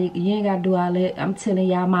 baby, why you ain't gotta do all that. I'm telling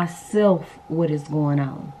y'all myself what is going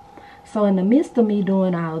on. So in the midst of me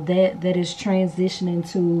doing all that, that is transitioning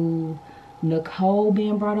to Nicole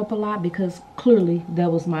being brought up a lot because clearly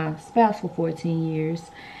that was my spouse for 14 years.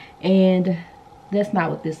 And that's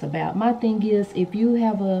not what this is about. My thing is, if you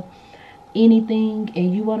have anything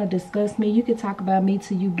and you want to discuss me, you can talk about me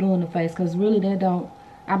till you blue in the face. Because really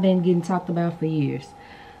I've been getting talked about for years.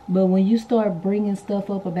 But when you start bringing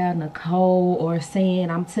stuff up about Nicole or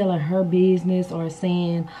saying I'm telling her business or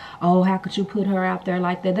saying, oh, how could you put her out there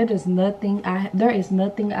like that? There is nothing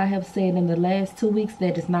I have said in the last 2 weeks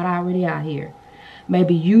that is not already out here.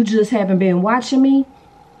 Maybe you just haven't been watching me.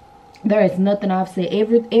 There is nothing I've said.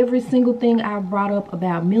 Every single thing I've brought up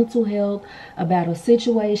about mental health, about a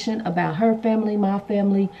situation, about her family, my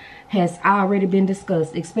family, has already been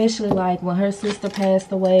discussed. Especially like when her sister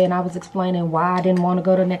passed away and I was explaining why I didn't want to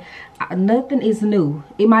go to that. Nothing is new.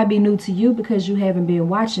 It might be new to you because you haven't been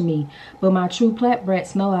watching me. But my true plat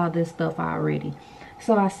brats know all this stuff already.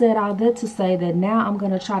 So I said all that to say that now I'm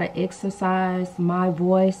going to try to exercise my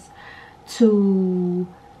voice to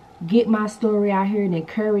get my story out here and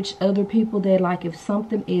encourage other people that, like, if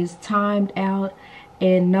something is timed out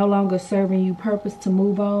and no longer serving you purpose, to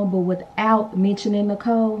move on, but without mentioning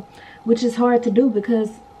Nicole, which is hard to do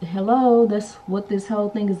because hello, that's what this whole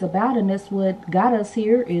thing is about, and that's what got us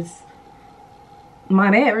here. Is my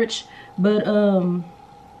marriage. But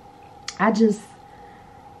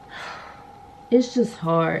it's just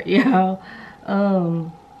hard, y'all.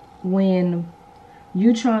 When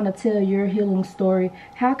you trying to tell your healing story,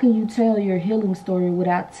 how can you tell your healing story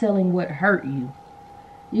without telling what hurt you?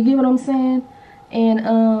 You get what I'm saying?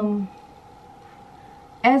 And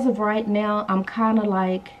as of right now, I'm kind of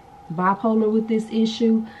like bipolar with this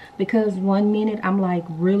issue, because one minute I'm like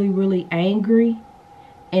really angry,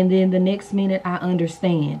 and then the next minute I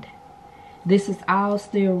understand. This is all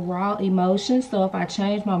still raw emotion. So if I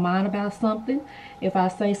change my mind about something, if I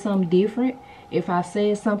say something different, if I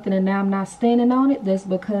said something and now I'm not standing on it, that's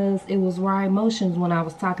because it was raw emotions when I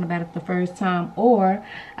was talking about it the first time. Or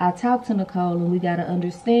I talked to Nicole and we got an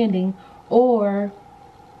understanding. Or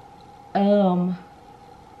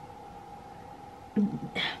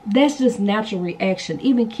that's just natural reaction.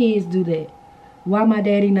 Even kids do that. Why my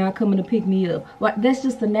daddy not coming to pick me up? Well, that's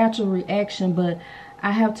just a natural reaction. But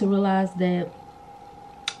I have to realize that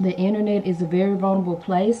the internet is a very vulnerable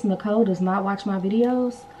place. Nicole does not watch my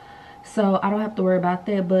videos, so I don't have to worry about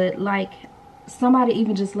that. But like, somebody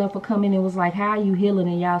even just left a comment and was like, how are you healing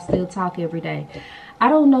and y'all still talk every day? I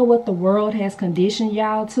don't know what the world has conditioned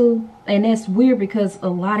y'all to, and that's weird because a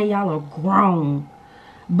lot of y'all are grown.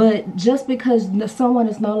 But just because someone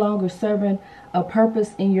is no longer serving a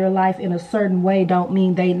purpose in your life in a certain way don't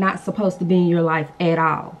mean they're not supposed to be in your life at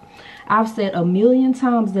all. I've said a million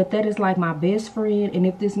times that is like my best friend, and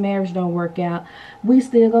if this marriage don't work out, we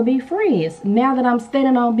still gonna be friends. Now that I'm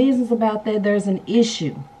standing on business about that, there's an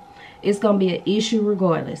issue. It's gonna be an issue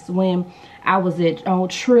regardless. When I was on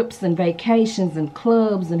trips and vacations and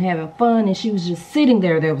clubs and having fun, and she was just sitting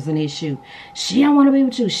there was an issue. She don't want to be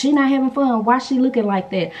with you. She not having fun. Why she looking like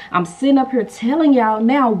that? I'm sitting up here telling y'all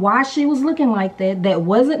now why she was looking like that. That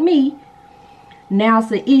wasn't me. Now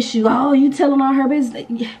it's an issue. Oh, you telling all her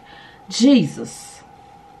business? Jesus,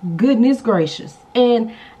 goodness gracious.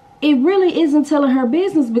 And it really isn't telling her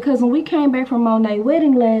business, because when we came back from Monet's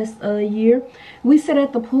wedding last year, we sat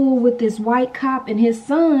at the pool with this white cop and his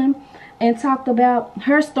son and talked about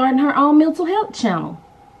her starting her own mental health channel.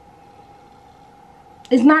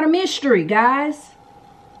 It's not a mystery, guys.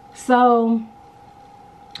 So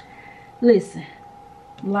listen,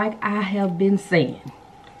 like I have been saying,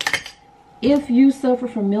 if you suffer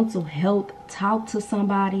from mental health, talk to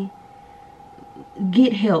somebody.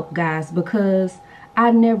 Get help, guys, because I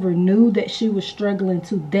never knew that she was struggling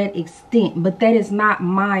to that extent. But that is not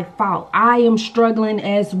my fault. I am struggling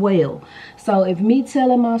as well. So if me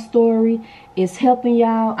telling my story is helping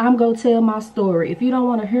y'all, I'm going to tell my story. If you don't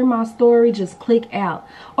want to hear my story, just click out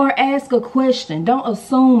or ask a question. Don't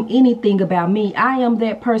assume anything about me. I am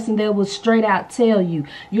that person that will straight out tell you.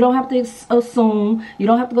 You don't have to assume. You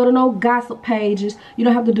don't have to go to no gossip pages. You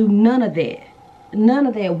don't have to do none of that. None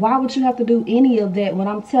of that. Why would you have to do any of that when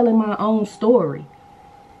I'm telling my own story?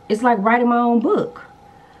 It's like writing my own book.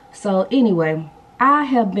 So anyway, I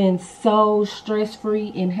have been so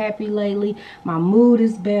stress-free and happy lately. My mood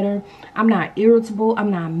is better. I'm not irritable.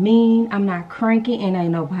 I'm not mean. I'm not cranky. And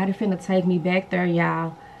ain't nobody finna take me back there,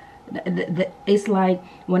 y'all. It's like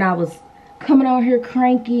when I was coming on here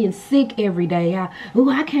cranky and sick every day. Oh,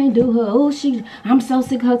 I can't do her. Oh, I'm so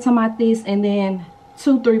sick of her talking about this. And then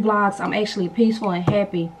 2-3 vlogs, I'm actually peaceful and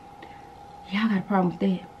happy. Y'all got a problem with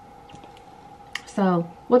that. So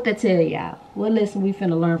what that tell y'all? What lesson we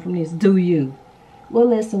finna learn from this? Do you? What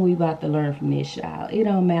lesson we about to learn from this, y'all? It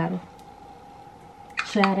don't matter.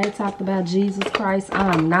 Child, they talked about Jesus Christ.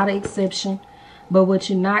 I'm not an exception. But what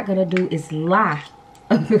you're not gonna do is lie.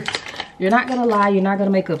 You're not gonna lie. You're not gonna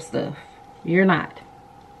make up stuff. You're not.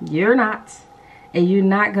 You're not. And you're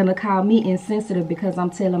not gonna call me insensitive because I'm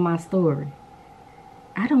telling my story.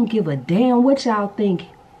 I don't give a damn what y'all think.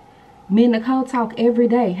 Me and Nicole talk every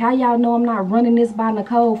day. How y'all know I'm not running this by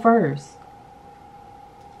Nicole first?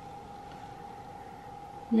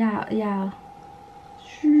 Y'all.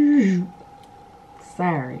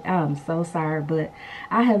 Sorry. I'm so sorry. But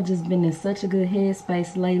I have just been in such a good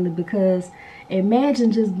headspace lately, because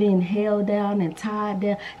imagine just being held down and tied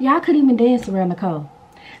down. Y'all couldn't even dance around Nicole.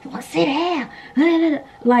 Well, sit down.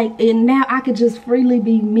 Like, and now I could just freely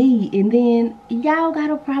be me. And then y'all got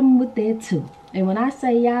a problem with that too. And when I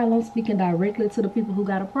say y'all, I'm speaking directly to the people who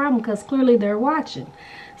got a problem, because clearly they're watching.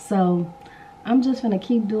 So I'm just gonna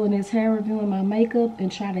keep doing this hair review and my makeup and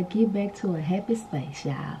try to get back to a happy space,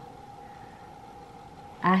 y'all.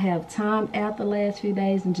 I have timed out the last few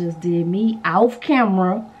days and just did me off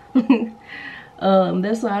camera.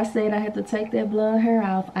 That's why I said I had to take that blonde hair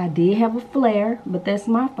off. I did have a flare, but that's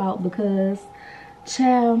my fault because,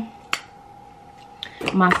 child,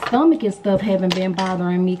 my stomach and stuff haven't been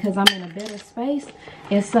bothering me because I'm in a better space.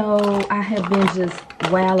 And so I have been just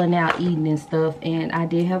wilding out eating and stuff. And I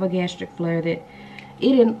did have a gastric flare that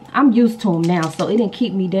I'm used to them now, so it didn't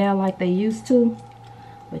keep me down like they used to.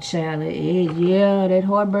 But child, yeah, that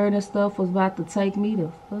heartburn and stuff was about to take me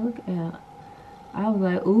the fuck out. I was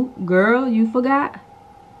like, ooh, girl, you forgot.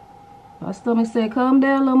 My stomach said, calm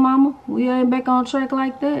down, little mama. We ain't back on track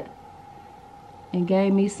like that. And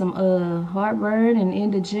gave me some heartburn and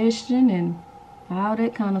indigestion and all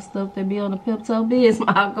that kind of stuff that be on the Pepto Biz,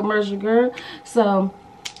 my commercial girl. So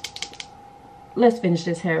let's finish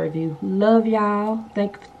this hair review. Love y'all.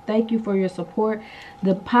 Thank you for your support.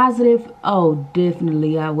 The positive, oh,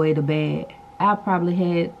 definitely outweigh the bad. I probably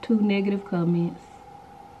had 2 negative comments.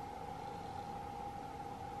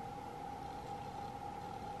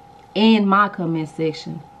 In my comment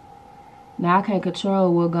section. Now I can't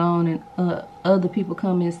control what go on in other people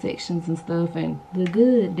comment sections and stuff, and the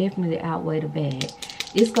good definitely outweigh the bad.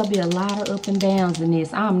 It's gonna be a lot of up and downs in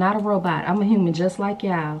this. I'm not a robot. I'm a human just like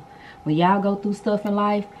y'all. When y'all go through stuff in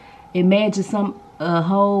life, imagine a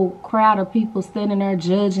whole crowd of people standing there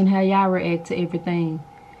judging how y'all react to everything.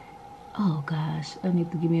 Oh gosh, I need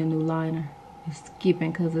to give me a new liner. It's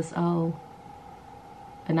skipping because it's old.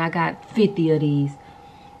 And I got 50 of these.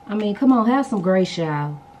 I mean, come on, have some grace,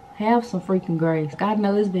 y'all. Have some freaking grace. God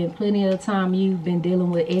knows it's been plenty of time you've been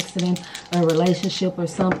dealing with exiting a relationship or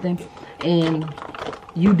something, and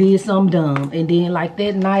you did something dumb, and then like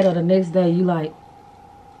that night or the next day you like,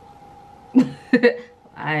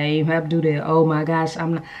 I ain't have to do that. Oh my gosh,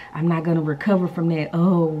 I'm not gonna recover from that.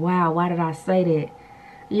 Oh wow, why did I say that?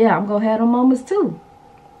 Yeah, I'm gonna have them moments too.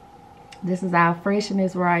 This is our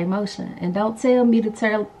freshness, raw emotion. And don't tell me to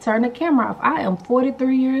turn the camera off. I am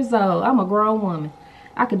 43 years old. I'm a grown woman.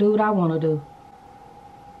 I can do what I want to do.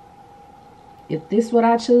 If this is what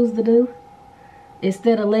I choose to do,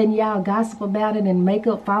 instead of letting y'all gossip about it and make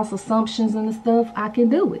up false assumptions and stuff, I can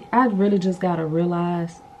do it. I really just got to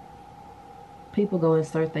realize people go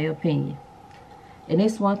insert their opinion. And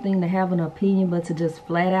it's one thing to have an opinion, but to just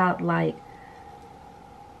flat out like...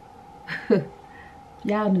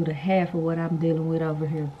 Y'all knew the half of what I'm dealing with over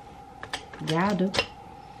here. Y'all do.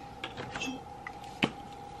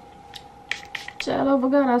 Child, I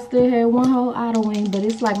forgot I still had one whole auto wing, but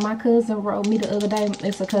it's like my cousin wrote me the other day.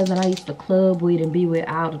 It's a cousin I used to club with and be with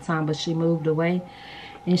all the time, but she moved away.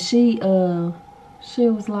 And she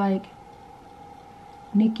was like,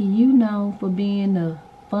 Nikki, you know for being a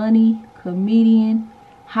funny comedian,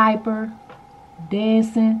 hyper,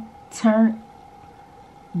 dancing, turn,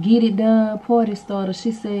 get it done party starter.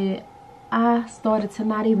 She said, I started to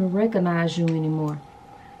not even recognize you anymore.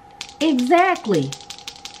 Exactly.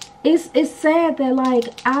 It's sad that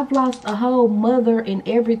like I've lost a whole mother and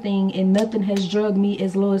everything, and nothing has drugged me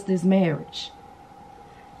as low as this marriage.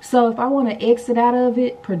 So if I want to exit out of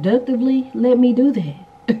it productively, let me do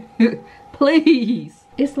that. Please.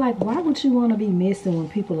 It's like, why would you want to be missing when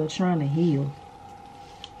people are trying to heal?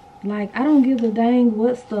 Like, I don't give a dang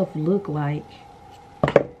what stuff look like.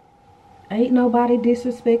 Ain't nobody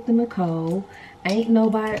disrespecting Nicole. Ain't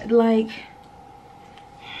nobody like...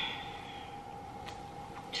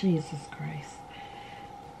 Jesus Christ.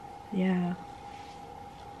 Yeah.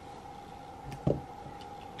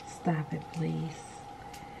 Stop it, please.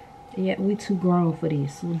 Yeah, we too grown for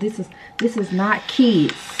this. Well, this is not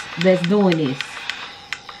kids that's doing this.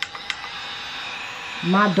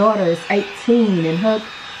 My daughter is 18 and her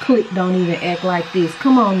clique don't even act like this.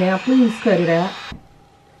 Come on now, please cut it out.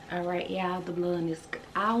 All right, y'all, the blood is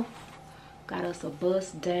off. Got us a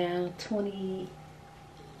bust down 20.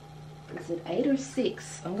 Is it 8 or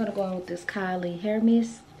 6? I'm gonna go on with this Kylie hair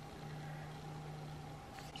mist.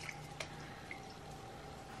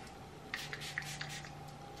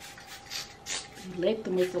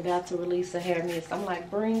 Electum is about to release a hair mist. I'm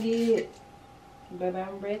like, bring it, baby.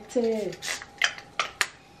 I'm ready.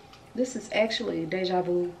 This is actually Deja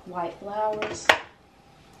Vu White Flowers,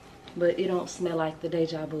 but it don't smell like the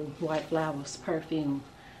Deja Vu White Flowers perfume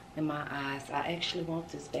in my eyes. I actually want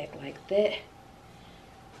this back like that.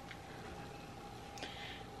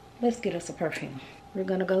 Let's get us a perfume. We're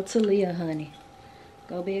gonna go to Leah, honey.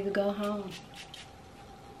 Go big or go home.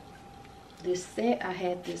 This set, I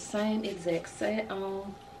had this same exact set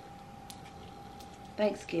on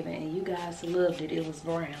Thanksgiving, and you guys loved it. It was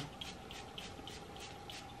brown.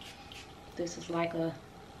 This is like a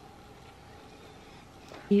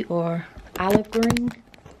or olive green.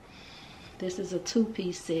 This is a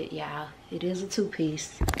 2-piece set, y'all. It is a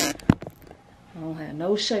 2-piece. I don't have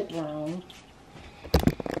no shape wrong.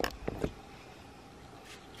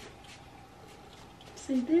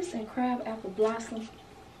 See, this and crab apple blossom,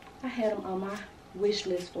 I had them on my wish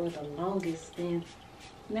list for the longest, and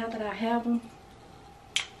now that I have them,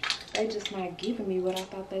 they just not giving me what I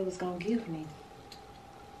thought they was gonna give me.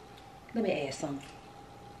 Let me add some.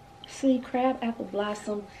 See, Crab Apple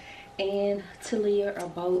Blossom and Talia are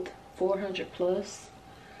both 400 plus.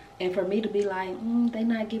 And for me to be like, they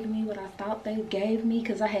not giving me what I thought they gave me,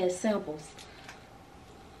 because I had samples,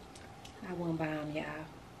 I won't buy them, y'all.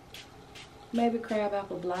 Maybe Crab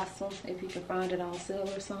Apple Blossom if you can find it on sale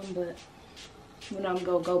or something, but when I'm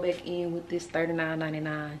gonna go back in with this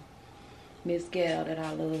 $39.99 Miss Gal that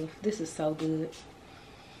I love. This is so good.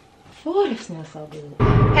 Oh, it smells so good.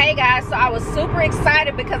 Hey guys, so I was super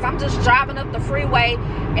excited because I'm just driving up the freeway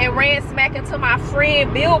and ran smack into my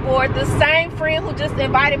friend Billboard, the same friend who just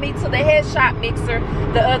invited me to the headshot mixer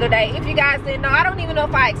the other day. If you guys didn't know, I don't even know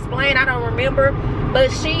if I explained, I don't remember, but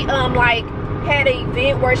she like had an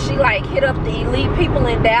event where she like hit up the elite people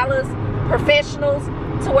in Dallas, professionals,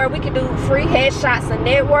 to where we could do free headshots and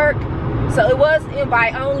network. So it was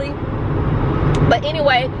invite only. But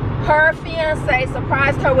anyway, her fiance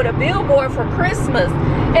surprised her with a billboard for Christmas,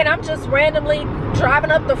 and I'm just randomly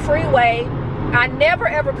driving up the freeway. I never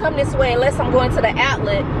ever come this way unless I'm going to the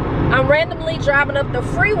outlet. I'm randomly driving up the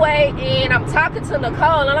freeway and I'm talking to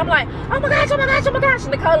Nicole, and I'm like, oh my gosh, oh my gosh, oh my gosh.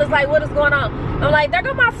 And Nicole is like, what is going on? I'm like, there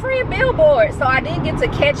go my free billboard. So I didn't get to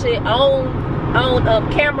catch it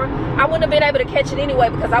on camera. I wouldn't have been able to catch it anyway,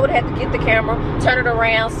 because I would have to get the camera, turn it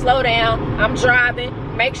around, slow down. I'm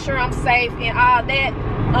driving, make sure I'm safe and all that.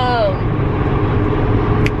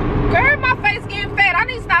 Girl, my face getting fat. I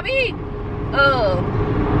need to stop eating.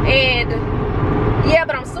 And yeah,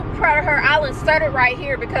 but I'm super proud of her. I'll insert it right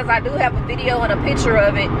here because I do have a video and a picture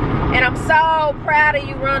of it. And I'm so proud of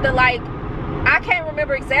you, Rhonda. Like, I can't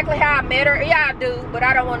remember exactly how I met her. Yeah, I do, but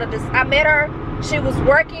I don't want to just. I met her. She was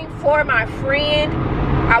working for my friend.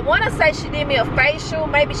 I want to say she did me a facial.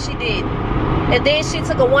 Maybe she did. And then she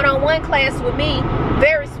took a one-on-one class with me.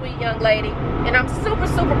 Very sweet young lady. And I'm super,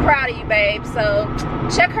 super proud of you, babe. So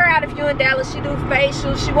check her out if you're in Dallas. She do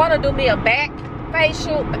facials. She want to do me a back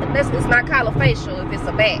facial. It's not called a facial if it's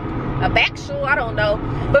a back. A back-cial, I don't know.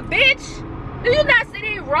 But bitch, do you not see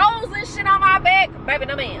these rolls and shit on my back? Baby,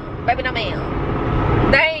 no ma'am. Baby, no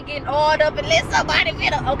ma'am. They ain't getting oiled up unless somebody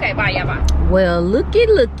fit up. Okay, bye, y'all, bye. Well, looky,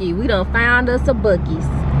 we done found us a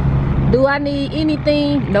Buc-ee's. Do I need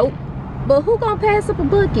anything? Nope. But who gonna pass up a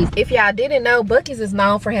Buc-ee's? If y'all didn't know, Buc-ee's is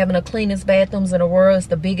known for having the cleanest bathrooms in the world. It's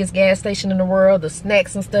the biggest gas station in the world. The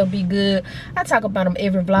snacks and stuff be good. I talk about them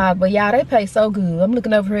every vlog, but y'all, they pay so good. I'm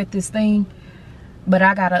looking over here at this thing, but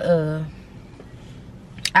I gotta,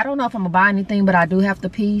 I don't know if I'm gonna buy anything, but I do have to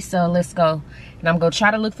pee, so let's go. And I'm gonna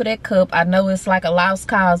try to look for that cup. I know it's like a lost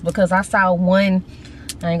cause because I saw one,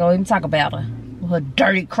 I ain't gonna even talk about her, with her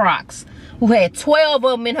dirty Crocs, who had 12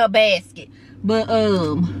 of them in her basket. But,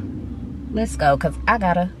 let's go, because I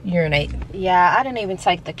gotta urinate. Yeah, I didn't even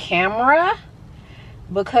take the camera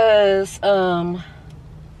because, y'all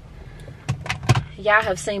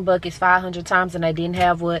have seen Buc-ee's 500 times and they didn't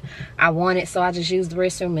have what I wanted, so I just used the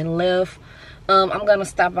restroom and left. I'm gonna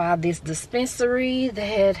stop by this dispensary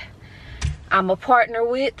that I'm a partner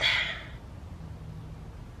with.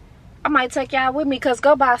 I might take y'all with me, because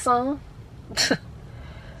go buy some.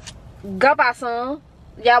 Go buy some.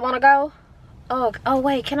 Y'all wanna go? Oh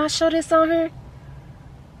wait, can I show this on here?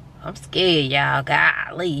 I'm scared, y'all.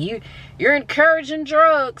 Golly, you're encouraging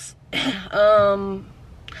drugs.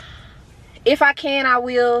 If I can, I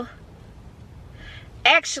will.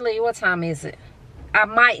 Actually, what time is it? I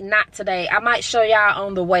might not today. I might show y'all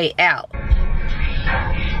on the way out.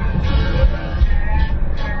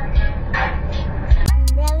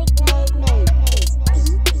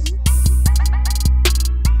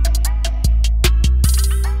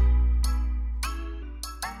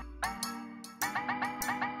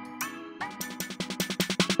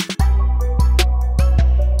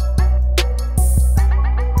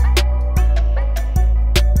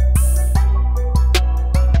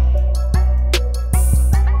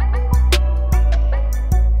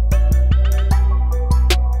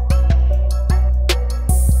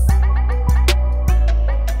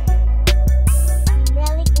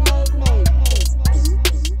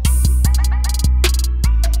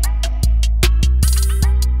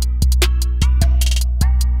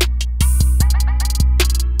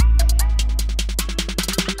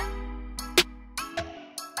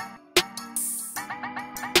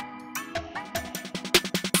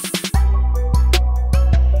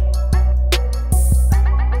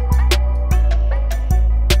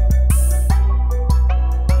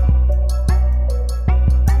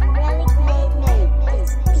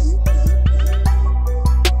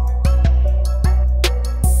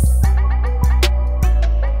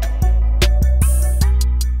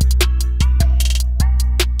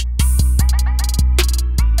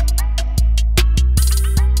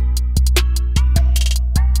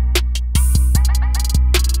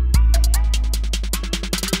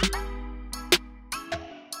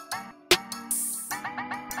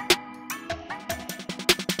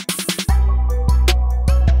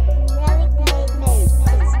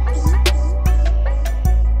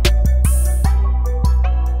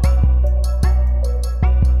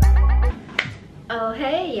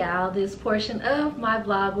 this portion of my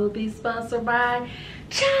vlog will be sponsored by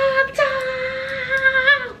Choctaw.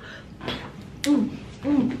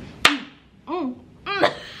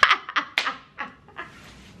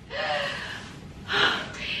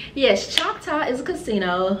 Yes, Choctaw is a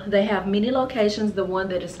casino. They have many locations. The one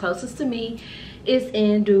that is closest to me is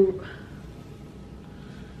in Durant,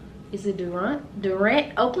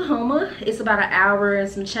 Oklahoma. It's about an hour and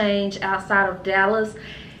some change outside of Dallas.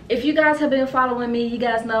 If you guys have been following me, you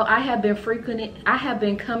guys know I have been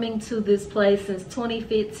coming to this place since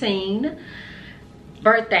 2015.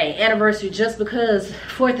 Birthday, anniversary, just because,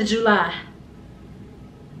 4th of July.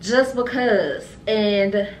 Just because.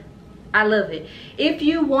 And I love it. If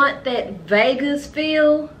you want that Vegas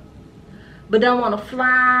feel, but don't want to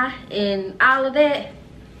fly and all of that,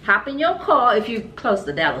 hop in your car. If you're close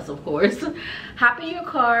to Dallas, of course. Hop in your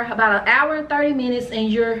car, about an hour and 30 minutes,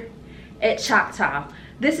 and you're at Choctaw.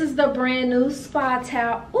 This is the brand new spa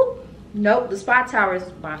tower. Ooh, nope, the spa tower is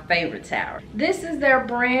my favorite tower. This is their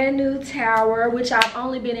brand new tower, which I've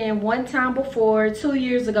only been in one time before, 2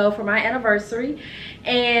 years ago for my anniversary.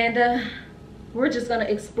 And we're just gonna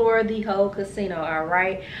explore the whole casino, all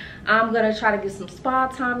right? I'm gonna try to get some spa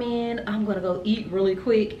time in. I'm gonna go eat really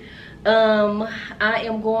quick. I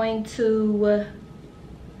am going to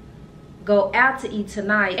go out to eat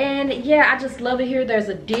tonight. And yeah, I just love it here. There's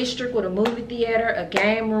a district with a movie theater, a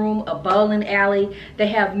game room, a bowling alley. They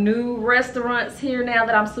have new restaurants here now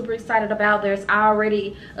that I'm super excited about. There's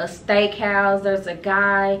already a steakhouse. There's a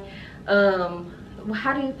guy,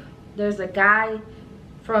 there's a guy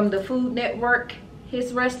from the Food Network.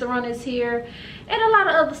 His restaurant is here, and a lot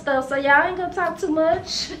of other stuff. So y'all ain't gonna talk too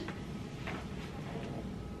much.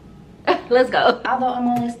 Let's go. Although I'm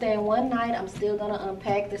only staying one night, I'm still gonna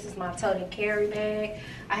unpack. This is my tote and carry bag.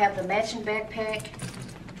 I have the matching backpack.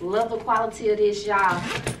 Love the quality of this, y'all.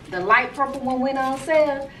 The light purple one went on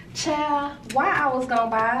sale. Child, why I was gonna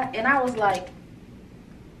buy it, and I was like,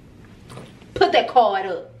 put that card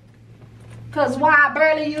up. Cause why I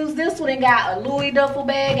barely use this one and got a Louis duffel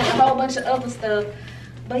bag and a whole bunch of other stuff.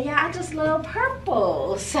 But yeah, I just love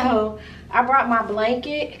purple. So I brought my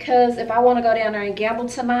blanket because if I want to go down there and gamble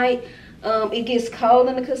tonight, it gets cold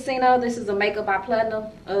in the casino. This is a Makeup by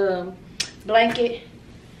Platinum blanket.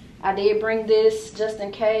 I did bring this just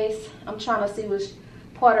in case. I'm trying to see which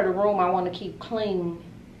part of the room I want to keep clean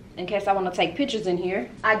in case I want to take pictures in here.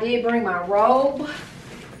 I did bring my robe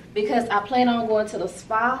because I plan on going to the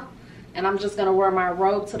spa. And I'm just going to wear my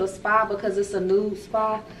robe to the spa because it's a nude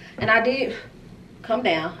spa. And I did, come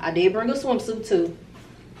down, I did bring a swimsuit too.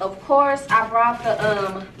 Of course, I brought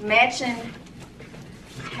the matching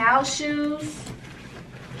house shoes.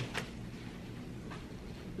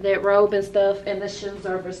 That robe and stuff, and the shoes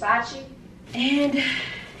are VERSACE. And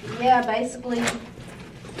yeah, basically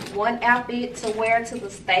one outfit to wear to the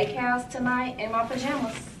steakhouse tonight and my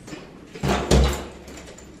pajamas.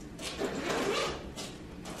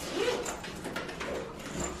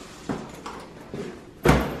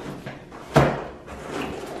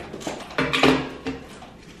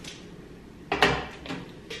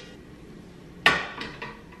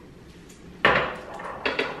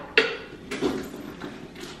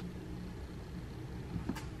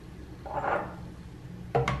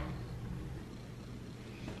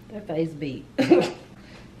 That face beat.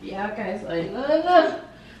 Yeah, I can't say nothing.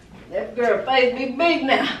 That girl face be big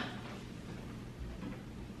now.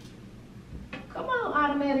 Come on,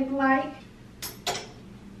 automatic light.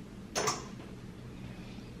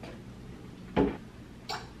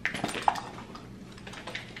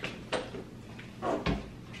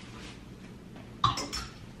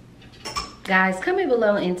 Guys, comment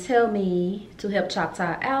below and tell me, to help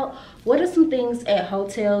Choctaw out, what are some things at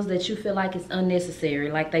hotels that you feel like is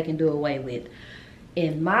unnecessary, like they can do away with?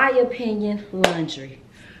 In my opinion, laundry.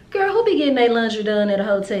 Girl, who be getting their laundry done at a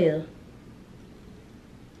hotel?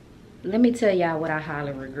 Let me tell y'all what I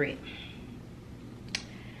highly regret.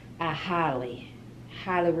 I highly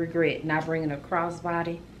regret not bringing a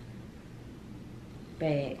crossbody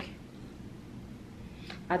bag.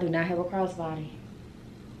 I do not have a crossbody.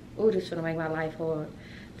 Ooh, this is gonna make my life hard.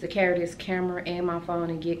 To carry this camera and my phone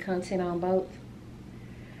and get content on both.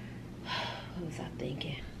 What was I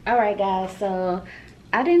thinking? Alright guys, so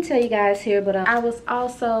I didn't tell you guys here, but I was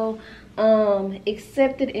also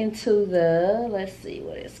accepted into the, let's see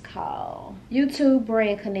what it's called, YouTube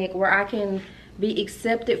Brand Connect, where I can be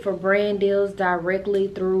accepted for brand deals directly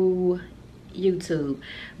through YouTube.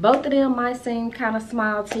 Both of them might seem kind of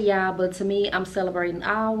small to y'all, but to me, I'm celebrating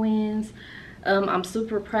all wins. I'm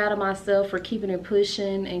super proud of myself for keeping it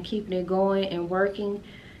pushing and keeping it going and working.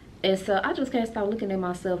 And so I just can't stop looking at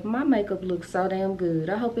myself. My makeup looks so damn good.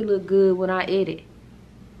 I hope it look good when I edit.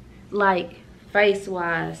 like face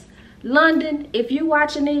wise. London, if you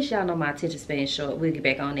watching this, y'all know my attention span short. We'll get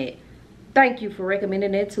back on that. Thank you for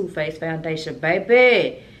recommending that Too Faced foundation,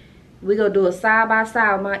 baby. We gonna do a side by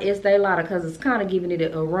side with my Estee Lauder because it's kind of giving it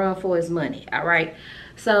a run for its money. All right,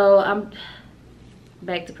 so I'm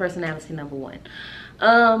back to personality number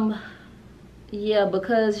 1. Yeah,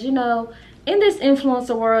 because you know, in this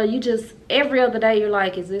influencer world, you just every other day you're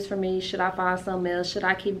like, is this for me? Should I find something else? Should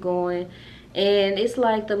I keep going? And it's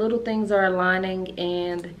like the little things are aligning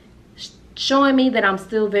and showing me that I'm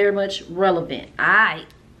still very much relevant. All right,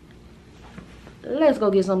 let's go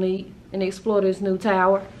get something to eat and explore this new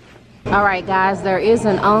tower. All right, guys, there is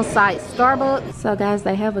an on-site Starbucks. So, guys,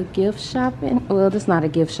 they have a gift shopping. Well, this is not a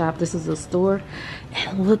gift shop. This is a store.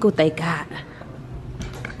 And look what they got.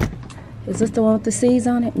 Is this the one with the C's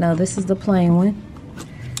on it? No, this is the plain one.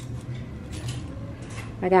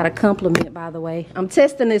 I got a compliment, by the way. I'm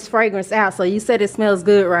testing this fragrance out. So, you said it smells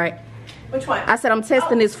good, right? Which one? I said I'm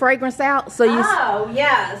testing this fragrance out. So you. Oh,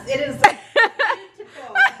 yes. It is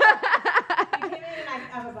beautiful. You came in and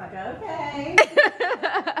I was like, okay.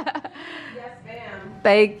 Yes, ma'am.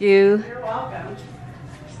 Thank you. You're welcome.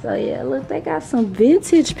 So yeah, look, they got some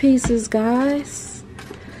vintage pieces, guys.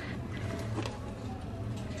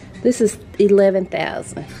 This is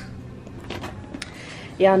 $11,000.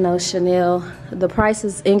 Y'all know Chanel, the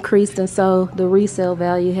prices increased, and so the resale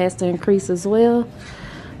value has to increase as well.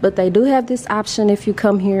 But they do have this option if you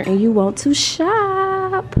come here and you want to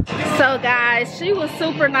shop. So guys, she was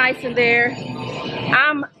super nice in there.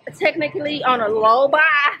 I'm technically on a low buy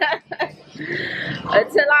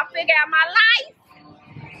until I figure out my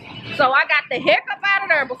life. So I got the heck up out of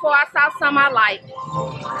there before I saw some I like.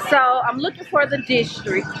 So I'm looking for the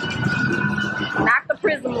district, not the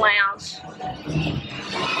Prism Lounge.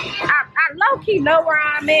 I low-key know where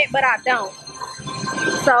I'm at, but I don't.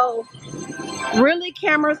 So really,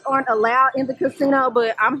 cameras aren't allowed in the casino,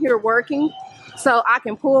 but I'm here working, so I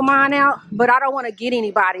can pull mine out, but I don't want to get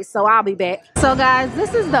anybody, so I'll be back. So guys,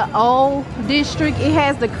 this is the old district. It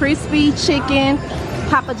has the crispy chicken,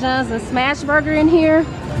 Papa John's, and smash burger in here,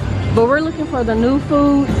 but we're looking for the new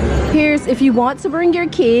food. Here's if you want to bring your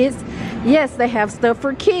kids. Yes, they have stuff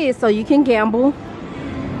for kids, so you can gamble.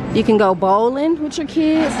 You can go bowling with your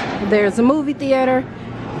kids. There's a movie theater,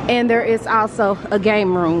 and there is also a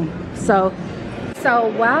game room. So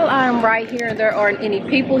while I'm right here and there aren't any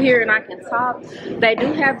people here and I can talk, they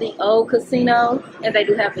do have the old casino and they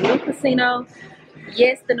do have the new casino.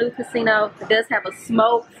 Yes, the new casino does have a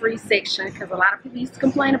smoke-free section because a lot of people used to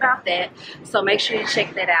complain about that. So make sure you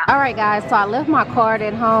check that out. All right, guys, so I left my card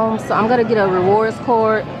at home. So I'm going to get a rewards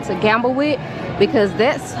card to gamble with because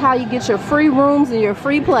that's how you get your free rooms and your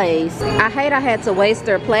free plays. I hate I had to waste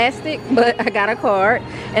their plastic, but I got a card.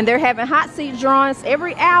 And they're having hot seat drawings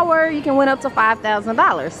every hour. You can win up to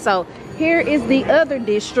 $5,000. So here is the other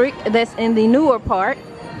district that's in the newer part.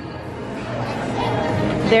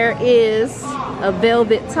 There is a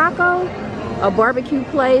Velvet Taco, a barbecue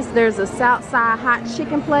place. There's a Southside hot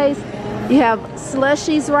chicken place. You have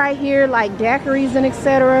slushies right here, like daiquiris and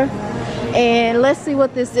etc. And let's see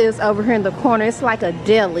what this is over here in the corner. It's like a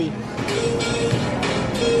deli.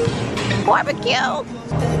 Barbecue.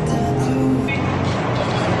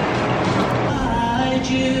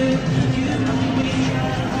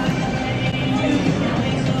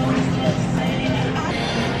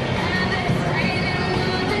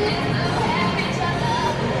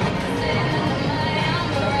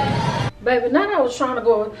 Baby, now that I was trying to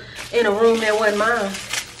go in a room that wasn't mine,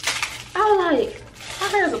 I was like, I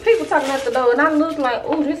heard some people talking at the door, and I looked like,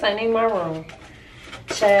 oh, this ain't in my room.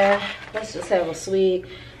 Child, let's just have a swig.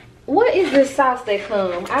 What is this sauce that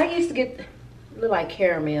come? I used to get, look like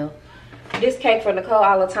caramel. This cake for Nicole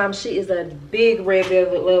all the time. She is a big red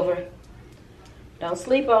velvet lover. Don't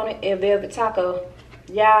sleep on it. And Velvet Taco.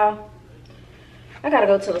 Y'all, I gotta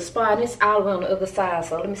go to the spa, and it's all the way on the other side,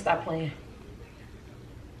 so let me stop playing.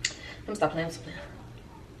 Let me stop playing.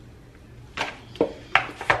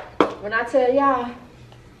 When I tell y'all,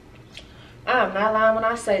 I'm not lying when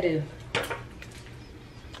I say this.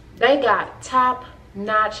 They got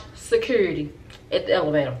top-notch security at the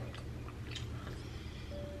elevator.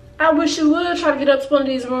 I wish you would try to get up to one of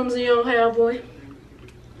these rooms and you don't have, boy.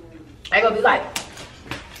 They gonna be like,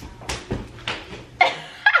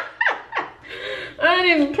 I ain't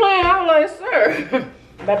even playing. I was like, sir.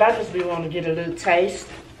 But I just be wanting to get a little taste.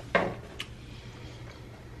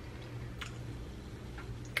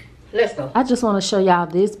 Let's go. I just want to show y'all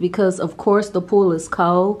this because, of course, the pool is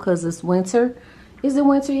cold because it's winter. Is it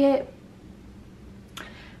winter yet?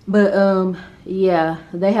 But, yeah,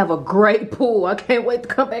 they have a great pool. I can't wait to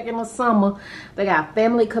come back in the summer. They got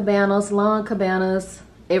family cabanas, lawn cabanas,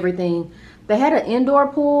 everything. They had an indoor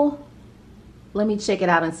pool. Let me check it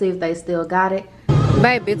out and see if they still got it.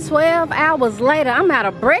 Baby, 12 hours later, I'm out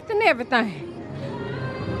of breath and everything.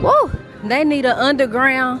 Woo! They need an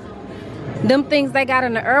underground, them things they got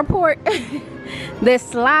in the airport that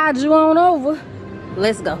slide you on over.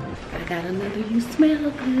 Let's go. I got another You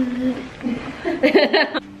Smell Good.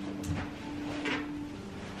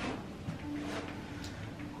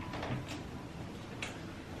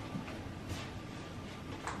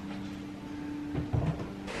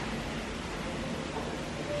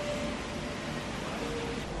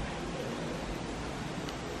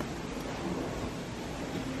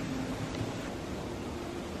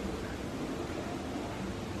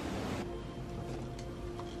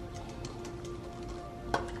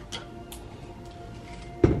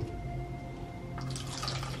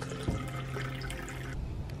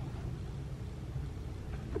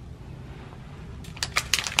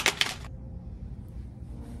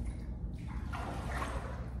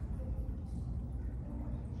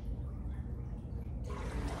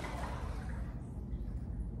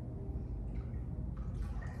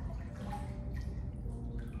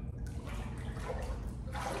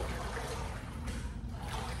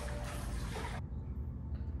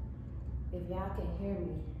 If y'all can hear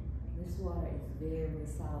me, this water is very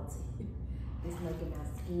salty. It's making my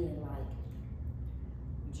skin like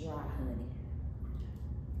dry honey.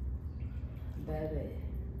 Baby.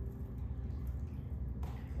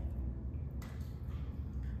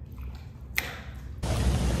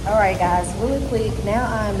 Alright guys, really quick, now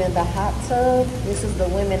I'm in the hot tub. This is the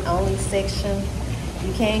women only section.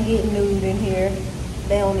 You can't get nude in here.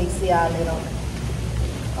 They don't need to see our little.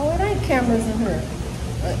 Oh, it ain't cameras in here.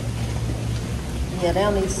 Yeah, they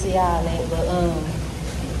don't need to see all that, but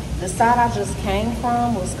the side I just came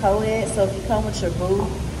from was co-ed, so if you come with your boo,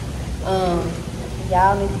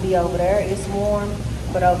 y'all need to be over there. It's warm,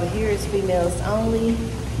 but over here it's females only.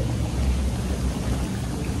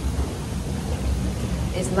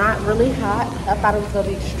 It's not really hot. I thought it was gonna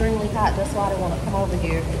be extremely hot, that's why I didn't want to come over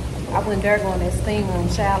here. I wouldn't dare go in that steam room,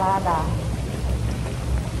 child, I'll die.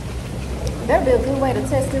 That'd be a good way to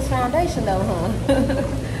test this foundation though,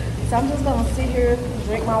 huh? So I'm just gonna sit here,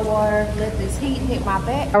 drink my water, let this heat hit my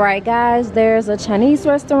back. All right, guys, there's a Chinese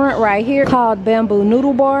restaurant right here called Bamboo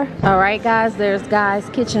Noodle Bar. All right, guys, there's Guy's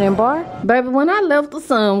Kitchen and Bar. Baby, when I left, the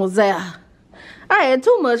sun was out. I had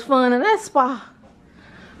too much fun in that spa.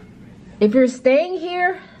 If you're staying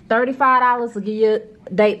here, $35 will give you a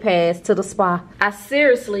date pass to the spa. I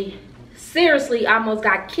seriously almost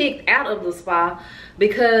got kicked out of the spa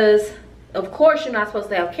because, of course, you're not supposed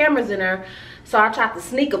to have cameras in there. So I tried to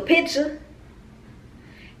sneak a picture,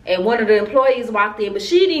 and one of the employees walked in, but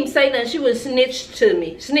she didn't even say nothing. She was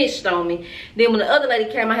snitched on me. Then when the other lady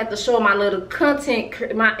came, I had to show her my little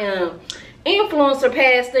content, my influencer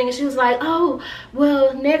pass thing, and she was like, oh,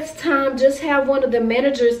 well, next time just have one of the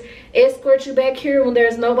managers escort you back here when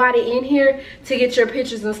there's nobody in here to get your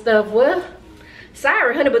pictures and stuff. Well,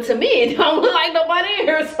 sorry, honey, but to me, it don't look like nobody in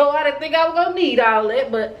here, so I didn't think I was gonna need all that,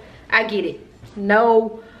 but I get it.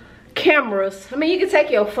 No cameras. I mean, you can take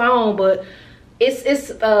your phone, but it's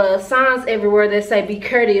signs everywhere that say be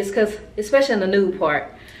courteous, because especially in the nude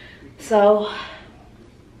part. So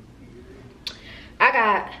I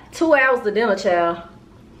got 2 hours to dinner, child.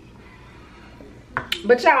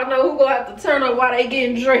 But y'all know who gonna have to turn up while they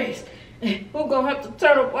getting dressed. Who gonna have to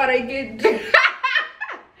turn up while they getting dressed?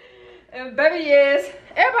 And baby, yes,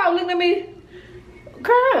 everybody look at me.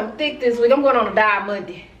 Girl, I'm thick this week. I'm going on a diet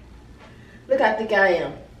Monday. Look how thick I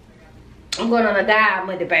am. I'm going on a diet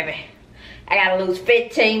Monday, baby. I gotta lose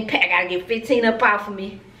 15. I gotta get 15 up off of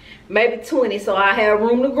me. Maybe 20, so I have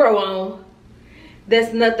room to grow on.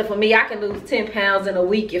 That's nothing for me. I can lose 10 pounds in a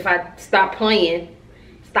week if I stop playing.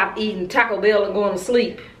 Stop eating Taco Bell and going to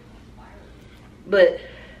sleep. But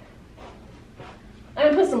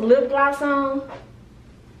I'm gonna put some lip gloss on.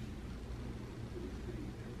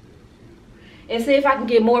 And see if I can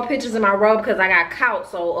get more pictures in my robe, because I got caught.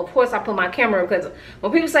 So of course I put my camera up, because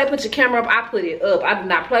when people say put your camera up, I put it up. I do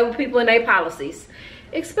not play with people and their policies,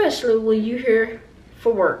 especially when you're here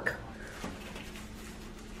for work.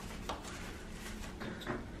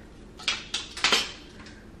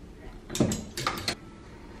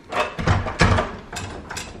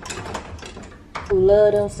 Who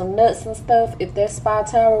love them some nuts and stuff. If that spa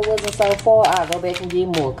tower wasn't so far, I'll go back and get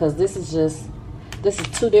more, because this is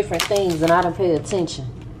two different things and I don't pay attention.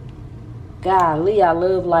 Golly, I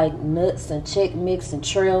love like nuts and check mix and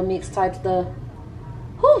trail mix type stuff.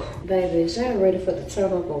 Whew. Baby, is y'all ready for the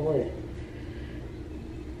turn up or what?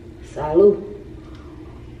 Salud.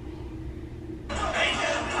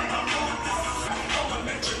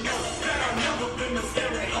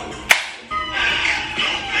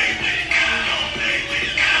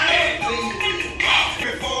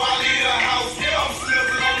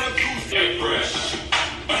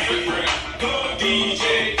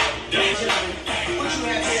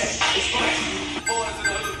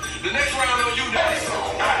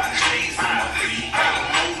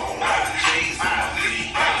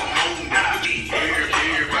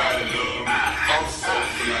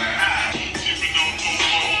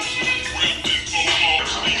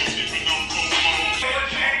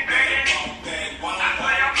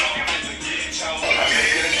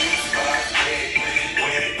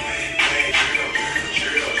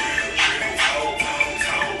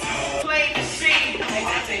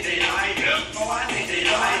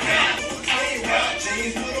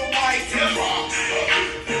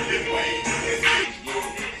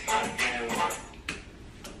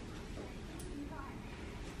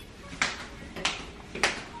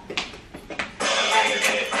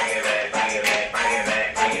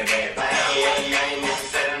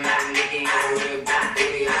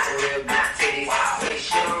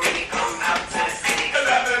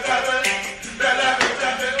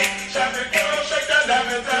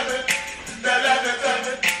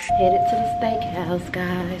 house,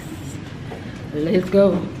 guys. Let's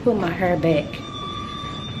go. Put my hair back.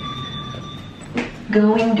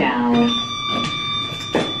 Going down.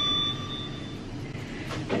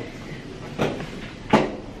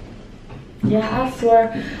 Yeah, I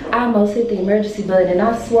swear I almost hit the emergency button, and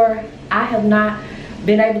I swear I have not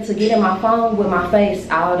been able to get in my phone with my face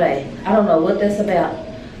all day. I don't know what that's about.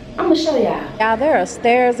 I'm gonna show y'all. Y'all, there are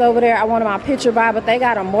stairs over there I wanted my picture by, but they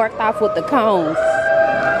got them marked off with the cones.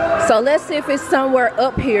 So let's see if it's somewhere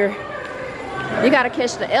up here. You gotta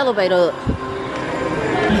catch the elevator up.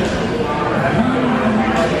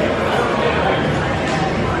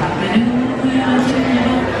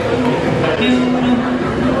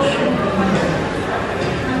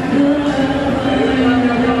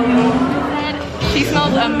 She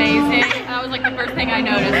smells amazing. That was like the first thing I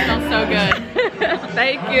noticed. It smells so good.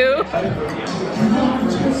 Thank you.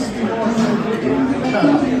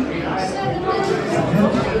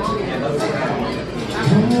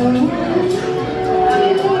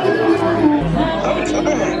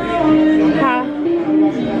 Huh?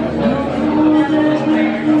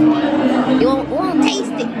 You won't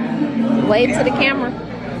taste it. Wave to the camera.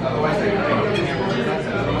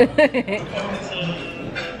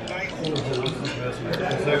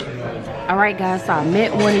 All right, guys, so I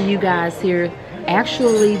met one of you guys here.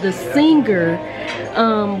 Actually, the singer,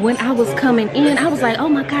 when I was coming in, I was like, oh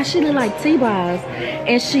my gosh, she looked like T-Boz.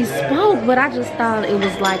 And she spoke, but I just thought it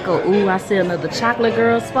was like a, ooh, I see another chocolate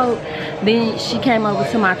girl spoke. Then she came over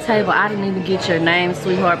to my table. I didn't even get your name,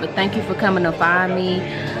 sweetheart, but thank you for coming to find me.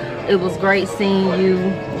 It was great seeing you.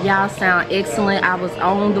 Y'all sound excellent. I was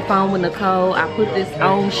on the phone with Nicole. I put this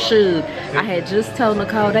on Suge. I had just told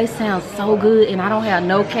Nicole they sound so good and I don't have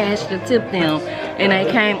no cash to tip them. And they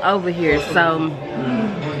came over here. So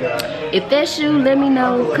if that's you, let me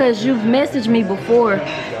know, because you've messaged me before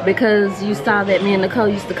because you saw that me and Nicole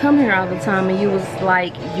used to come here all the time and you was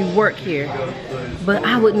like, you work here. But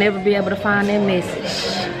I would never be able to find that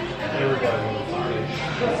message.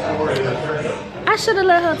 I should have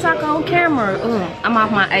let her talk on camera. I'm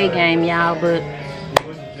off my A game, y'all, but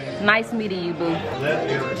nice meeting you, boo.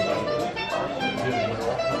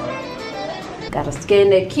 Gotta scan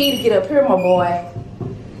that key to get up here, my boy.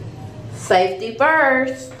 Safety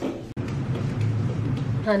first.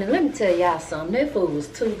 Honey, let me tell y'all something. That food was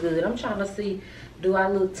too good. I'm trying to see, do I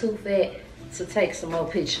look too fat to take some more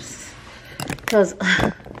pictures? Because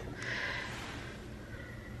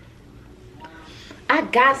I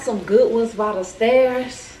got some good ones by the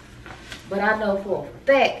stairs, but I know for a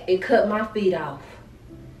fact it cut my feet off.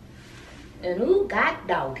 And ooh, god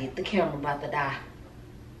dog it, the camera about to die.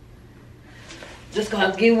 Just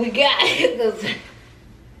gonna get what we got, because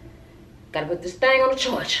gotta put this thing on the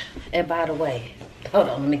charge. And by the way, hold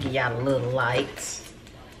on, let me give y'all a little lights.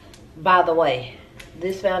 By the way,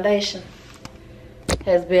 this foundation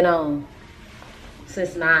has been on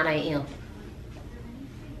since 9 a.m.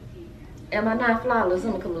 Am I not flawless?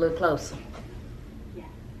 Let me come a little closer. Yeah.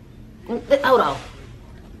 Hold on.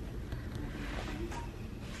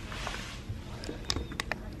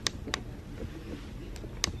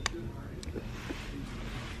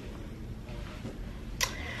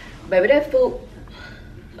 Baby, that food,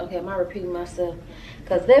 okay, am I repeating myself?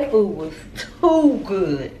 Because that food was too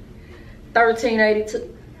good. $13.82,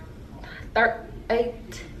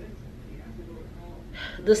 8,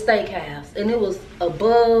 the steakhouse. And it was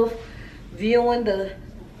above viewing the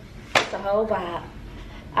whole vibe.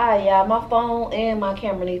 Alright, y'all, my phone and my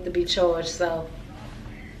camera need to be charged, so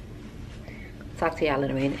talk to y'all in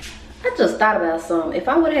a minute. I just thought about something. If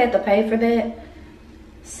I would have had to pay for that,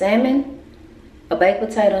 salmon, a baked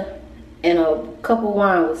potato, and a cup of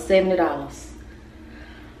wine was $70.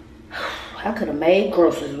 I could have made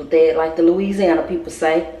groceries with that, like the Louisiana people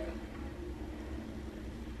say.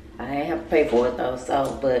 I ain't have to pay for it though,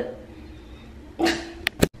 so, but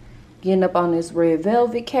getting up on this red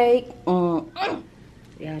velvet cake. Y'all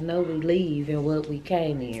know we leave in what we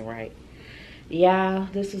came in, right? Y'all,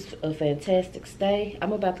 this is a fantastic stay.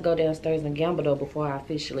 I'm about to go downstairs and gamble though before I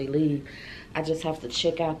officially leave. I just have to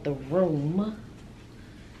check out the room.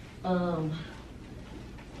 I'm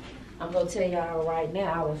gonna tell y'all right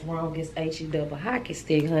now, I was wrong. It's HE double hockey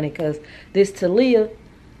stick, honey, because this Talia,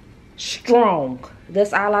 strong.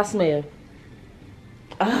 That's all I smell.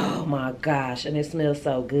 Oh my gosh, and it smells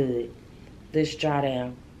so good. This dry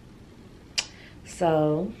down.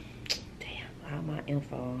 So, damn, all my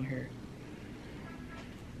info on here.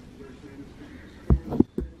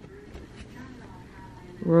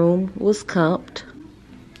 Room was comped.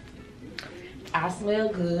 I smell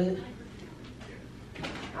good.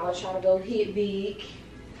 I was trying to go hit big.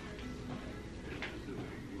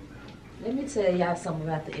 Let me tell y'all something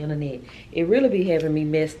about the internet. It really be having me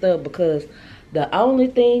messed up because the only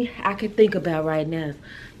thing I can think about right now is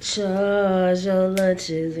charge your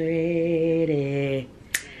lunch is ready.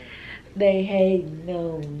 They hating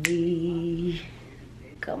on me.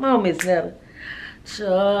 Come on, Miss Netta.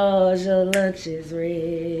 Charge your lunch is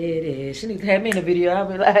ready. She needs to have me in the video. I'll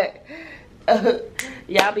be like,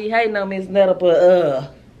 y'all be hating on Miss Netta,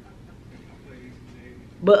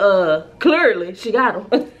 but clearly she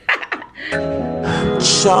got them.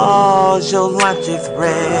 Charge your lunch is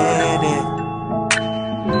ready.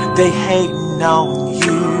 They hating on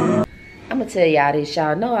you. I'ma tell y'all this.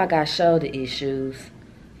 Y'all know I got shoulder issues.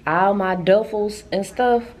 All my duffels and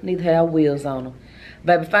stuff need to have wheels on them.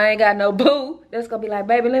 Baby, if I ain't got no boo, that's gonna be like,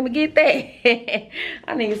 baby, let me get that.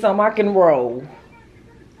 I need something I can roll.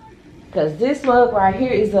 Cause this mug right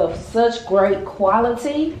here is of such great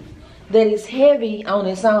quality that it's heavy on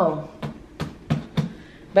its own.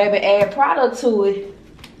 Baby, add product to it.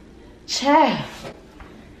 Child.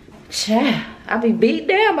 I'll be beat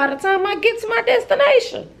down by the time I get to my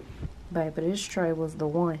destination. Baby, this tray was the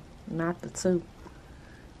one, not the two.